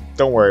alright.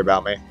 Don't worry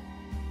about me.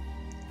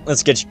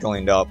 Let's get you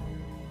cleaned up.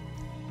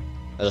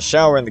 There's a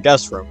shower in the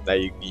guest room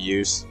that you can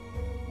use.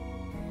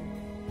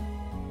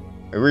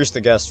 We reach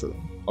the guest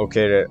room,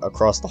 located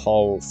across the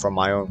hall from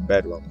my own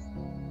bedroom.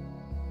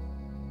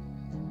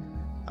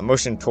 I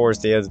motion towards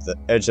the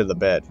edge of the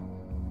bed.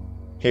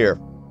 Here,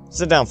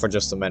 sit down for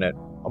just a minute.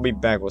 I'll be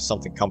back with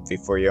something comfy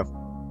for you.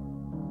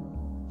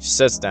 She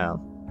sits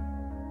down.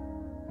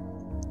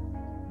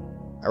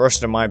 I rush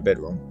into my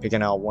bedroom,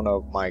 picking out one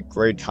of my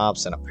gray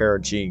tops and a pair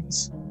of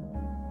jeans.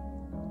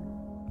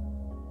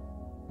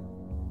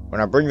 When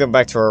I bring them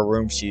back to her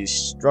room, she's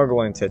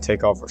struggling to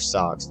take off her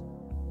socks.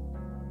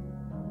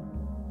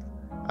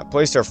 I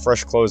place her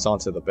fresh clothes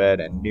onto the bed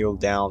and kneel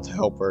down to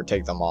help her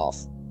take them off.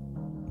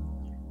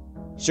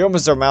 She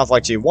opens her mouth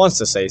like she wants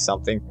to say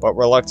something, but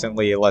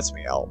reluctantly lets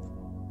me help.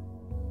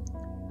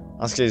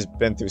 Natsuki's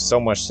been through so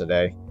much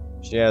today,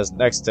 she has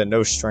next to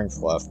no strength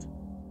left.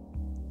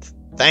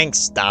 Thanks,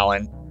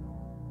 Stalin.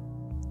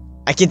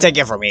 I can take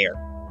it from here.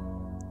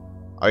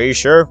 Are you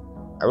sure?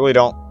 I really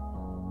don't.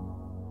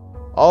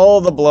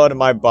 All the blood in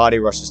my body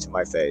rushes to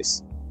my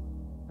face.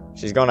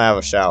 She's gonna have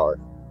a shower.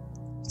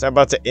 Was I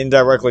about to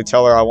indirectly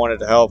tell her I wanted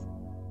to help?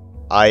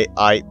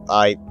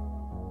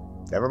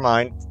 Never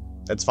mind.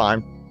 That's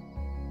fine.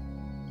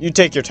 You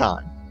take your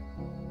time.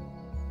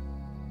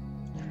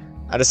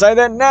 I decide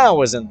that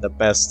now isn't the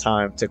best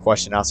time to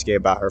question Natsuki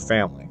about her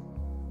family.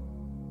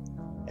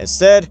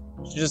 Instead,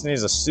 she just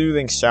needs a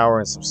soothing shower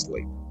and some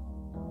sleep.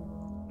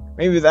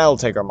 Maybe that'll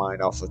take her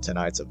mind off of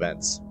tonight's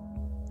events.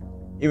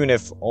 Even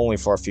if only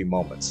for a few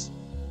moments.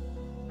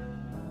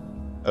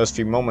 Those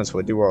few moments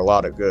would do her a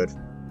lot of good.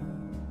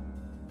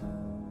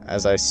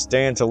 As I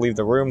stand to leave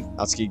the room,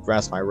 Natsuki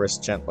grasps my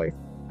wrist gently.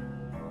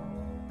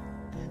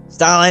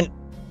 Stalin,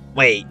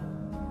 wait.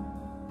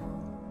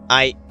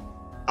 I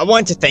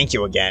want to thank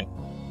you again.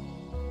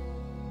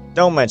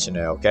 Don't mention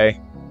it, okay?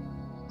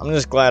 I'm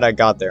just glad I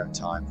got there in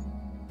time.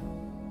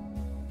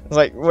 It's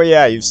like, well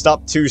yeah, you've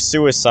stopped 2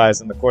 suicides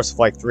in the course of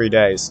like 3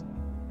 days.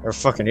 You're a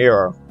fucking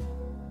hero.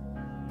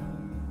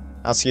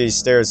 Natsuki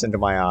stares into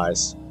my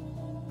eyes.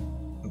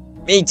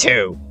 Me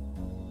too.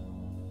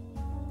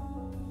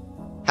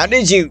 How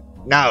did you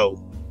know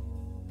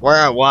where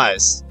I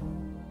was?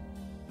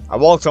 I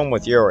walked home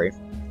with Yuri.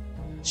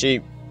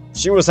 She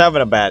was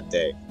having a bad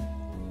day,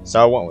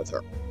 so I went with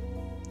her.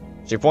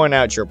 She pointed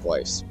out your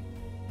place.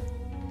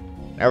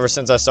 And ever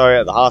since I saw you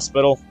at the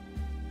hospital,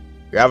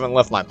 you haven't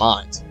left my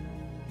mind.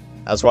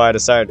 That's why I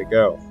decided to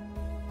go.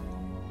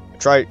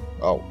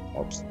 Oh,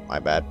 oops, my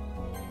bad.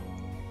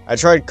 I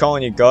tried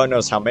calling you God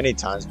knows how many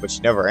times, but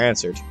you never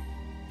answered.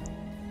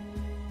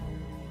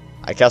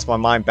 I cast my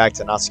mind back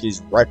to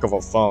Natsuki's wreck of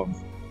a phone.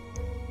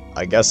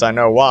 I guess I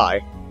know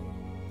why.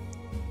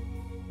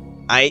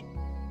 I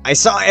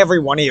saw every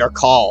one of your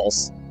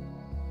calls.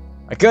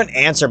 I couldn't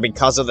answer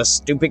because of the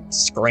stupid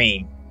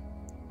screen.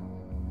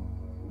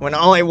 When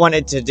all I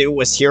wanted to do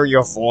was hear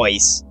your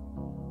voice.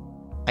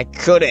 I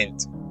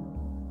couldn't.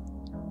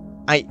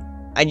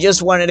 I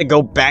just wanted to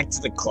go back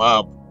to the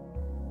club.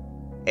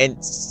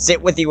 And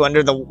sit with you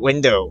under the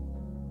window.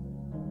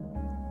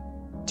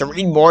 To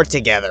read more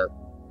together.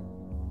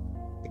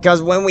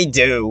 Because when we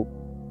do,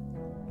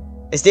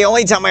 it's the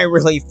only time I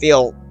really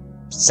feel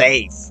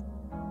safe.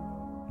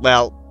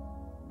 Well,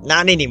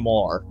 Not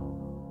anymore.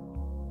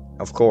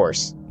 Of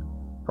course.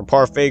 Her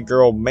parfait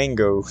girl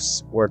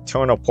mangoes were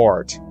torn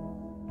apart.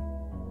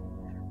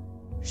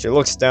 She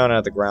looks down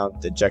at the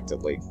ground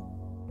dejectedly.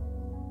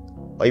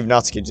 Leave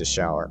Natsuki to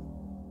shower.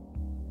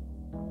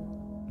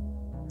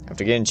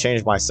 After getting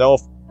changed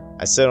myself,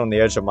 I sit on the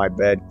edge of my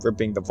bed,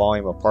 gripping the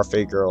volume of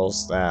Parfait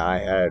Girls that I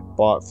had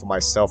bought for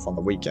myself on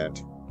the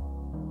weekend.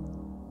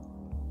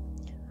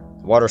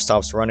 The water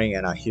stops running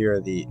and I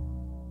hear the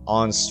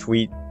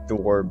ensuite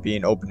door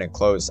being opened and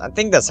closed. I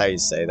think that's how you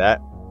say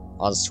that.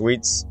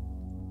 Ensuites.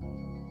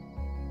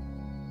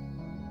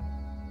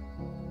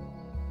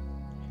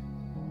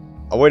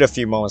 I wait a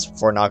few moments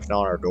before knocking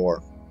on her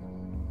door.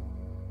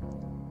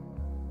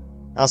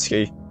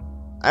 Natsuki,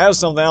 I have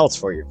something else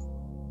for you.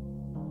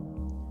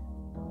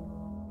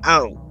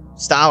 Oh,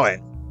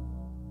 Stalin.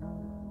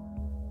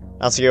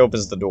 Natsuki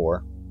opens the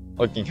door,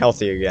 looking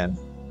healthy again.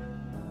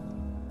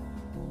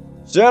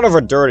 She's out of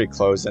her dirty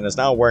clothes and is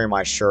now wearing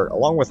my shirt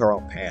along with her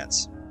own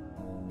pants.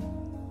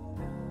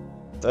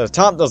 The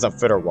top doesn't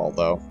fit her well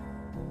though.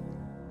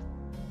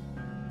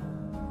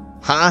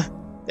 Huh?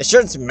 The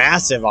shirt's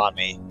massive on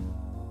me.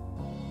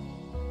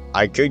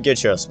 I could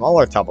get you a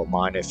smaller top of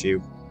mine if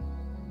you...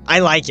 I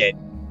like it.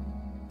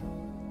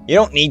 You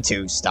don't need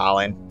to,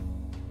 Stalin.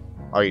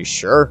 Are you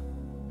sure?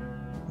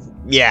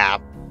 Yeah.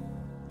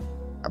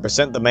 I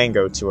present the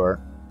mango to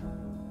her.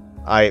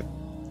 I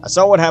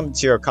saw what happened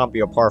to your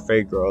copy of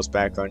Parfait Girls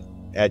back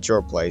at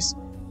your place,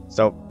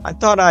 so I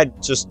thought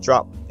I'd just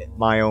drop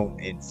my own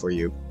in for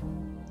you.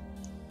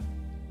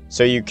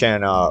 So you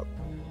can,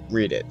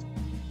 read it.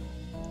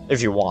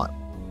 If you want.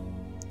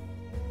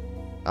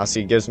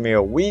 Natsuki gives me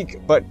a weak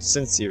but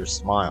sincere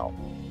smile.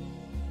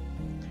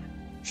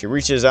 She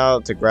reaches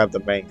out to grab the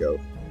mango.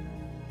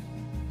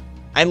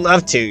 I'd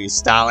love to,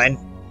 Stalin.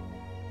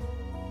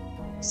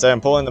 Instead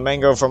of pulling the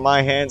mango from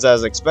my hands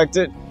as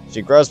expected,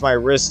 she grabs my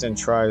wrist and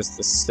tries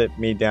to sit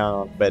me down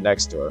on the bed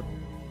next to her.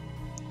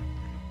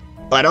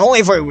 But only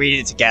if we read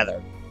it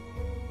together.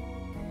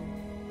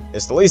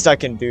 It's the least I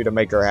can do to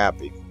make her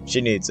happy.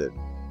 She needs it.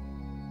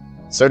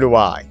 So do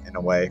I, in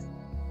a way.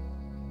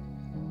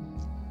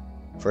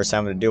 First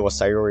having to deal with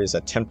Sayori's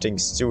attempting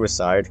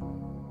suicide.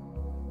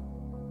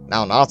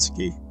 Now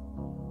Natsuki.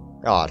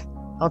 God,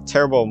 how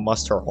terrible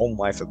must her home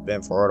life have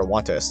been for her to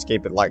want to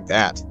escape it like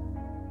that?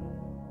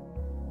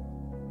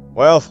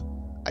 Well,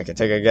 I can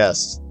take a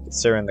guess,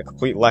 considering the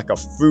complete lack of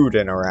food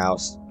in her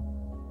house.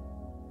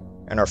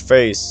 And her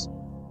face,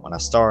 when I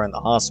saw her in the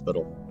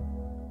hospital.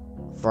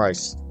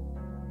 Christ.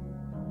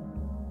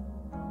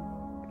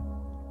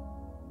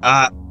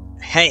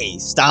 Hey,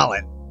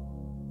 Stalin.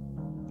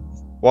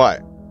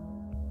 What?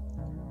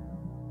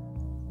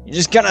 You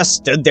just kinda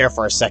stood there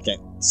for a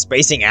second,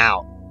 spacing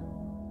out.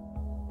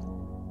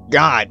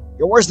 God,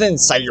 you're worse than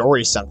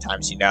Sayori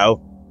sometimes, you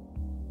know.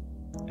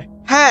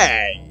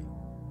 Hey!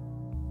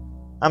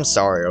 I'm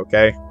sorry,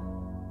 okay?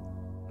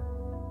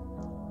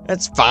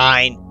 It's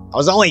fine. I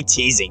was only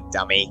teasing,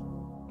 dummy.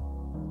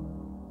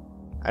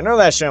 I know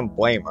that I shouldn't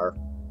blame her.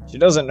 She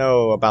doesn't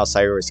know about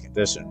Sayori's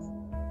condition.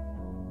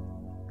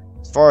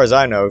 As far as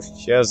I know,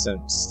 she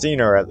hasn't seen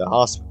her at the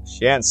hospital.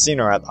 She hadn't seen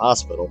her at the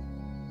hospital.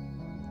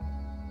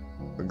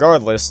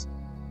 Regardless,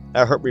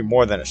 that hurt me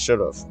more than it should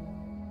have.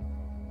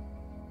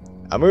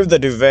 I move the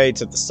duvet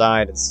to the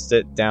side and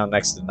sit down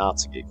next to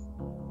Natsuki.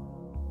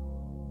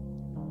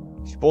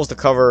 She pulls the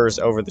covers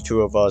over the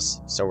two of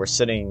us, so we're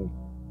sitting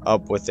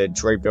up with it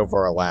draped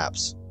over our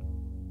laps.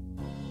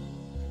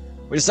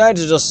 We decide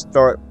to just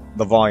start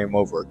the volume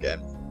over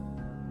again.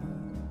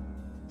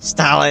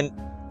 Stalin,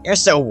 you're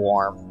so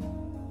warm.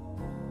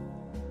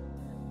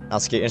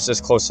 Natsuki inches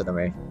closer to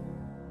me.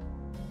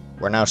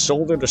 We're now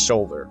shoulder to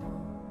shoulder.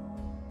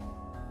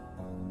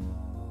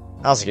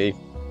 Natsuki,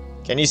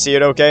 can you see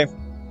it okay?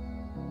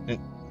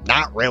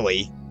 Not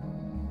really.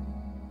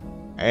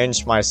 I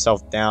inch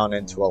myself down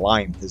into a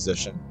lying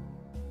position.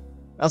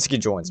 Natsuki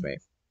joins me.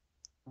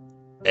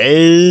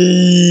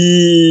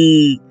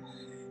 Hey!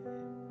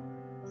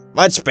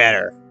 Much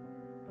better.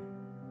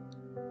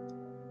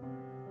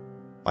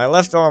 My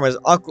left arm is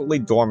awkwardly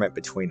dormant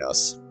between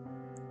us.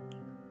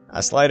 I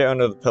slide it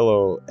under the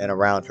pillow and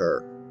around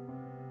her.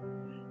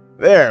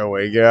 There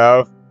we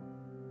go.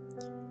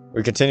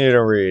 We continue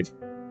to read.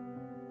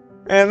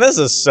 Man, this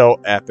is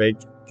so epic.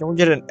 Can we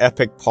get an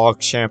epic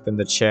PogChamp in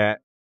the chat?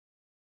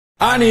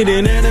 I need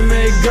an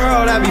anime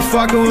girl that be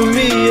fucking with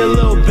me. A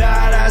little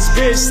badass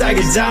bitch that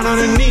gets down on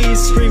her knees,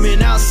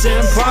 screaming out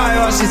senpai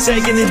while she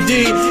taking the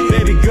D.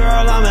 Baby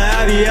girl, I'ma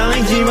have you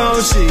yelling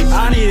kimochi.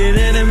 I need an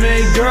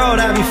anime girl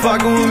that be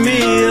fucking with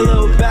me. A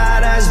little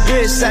badass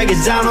bitch that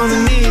gets down on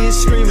her knees,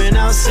 screaming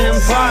out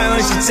senpai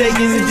while she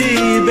taking the D.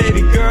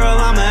 Baby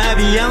girl, I'ma have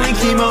you yelling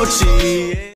kimochi.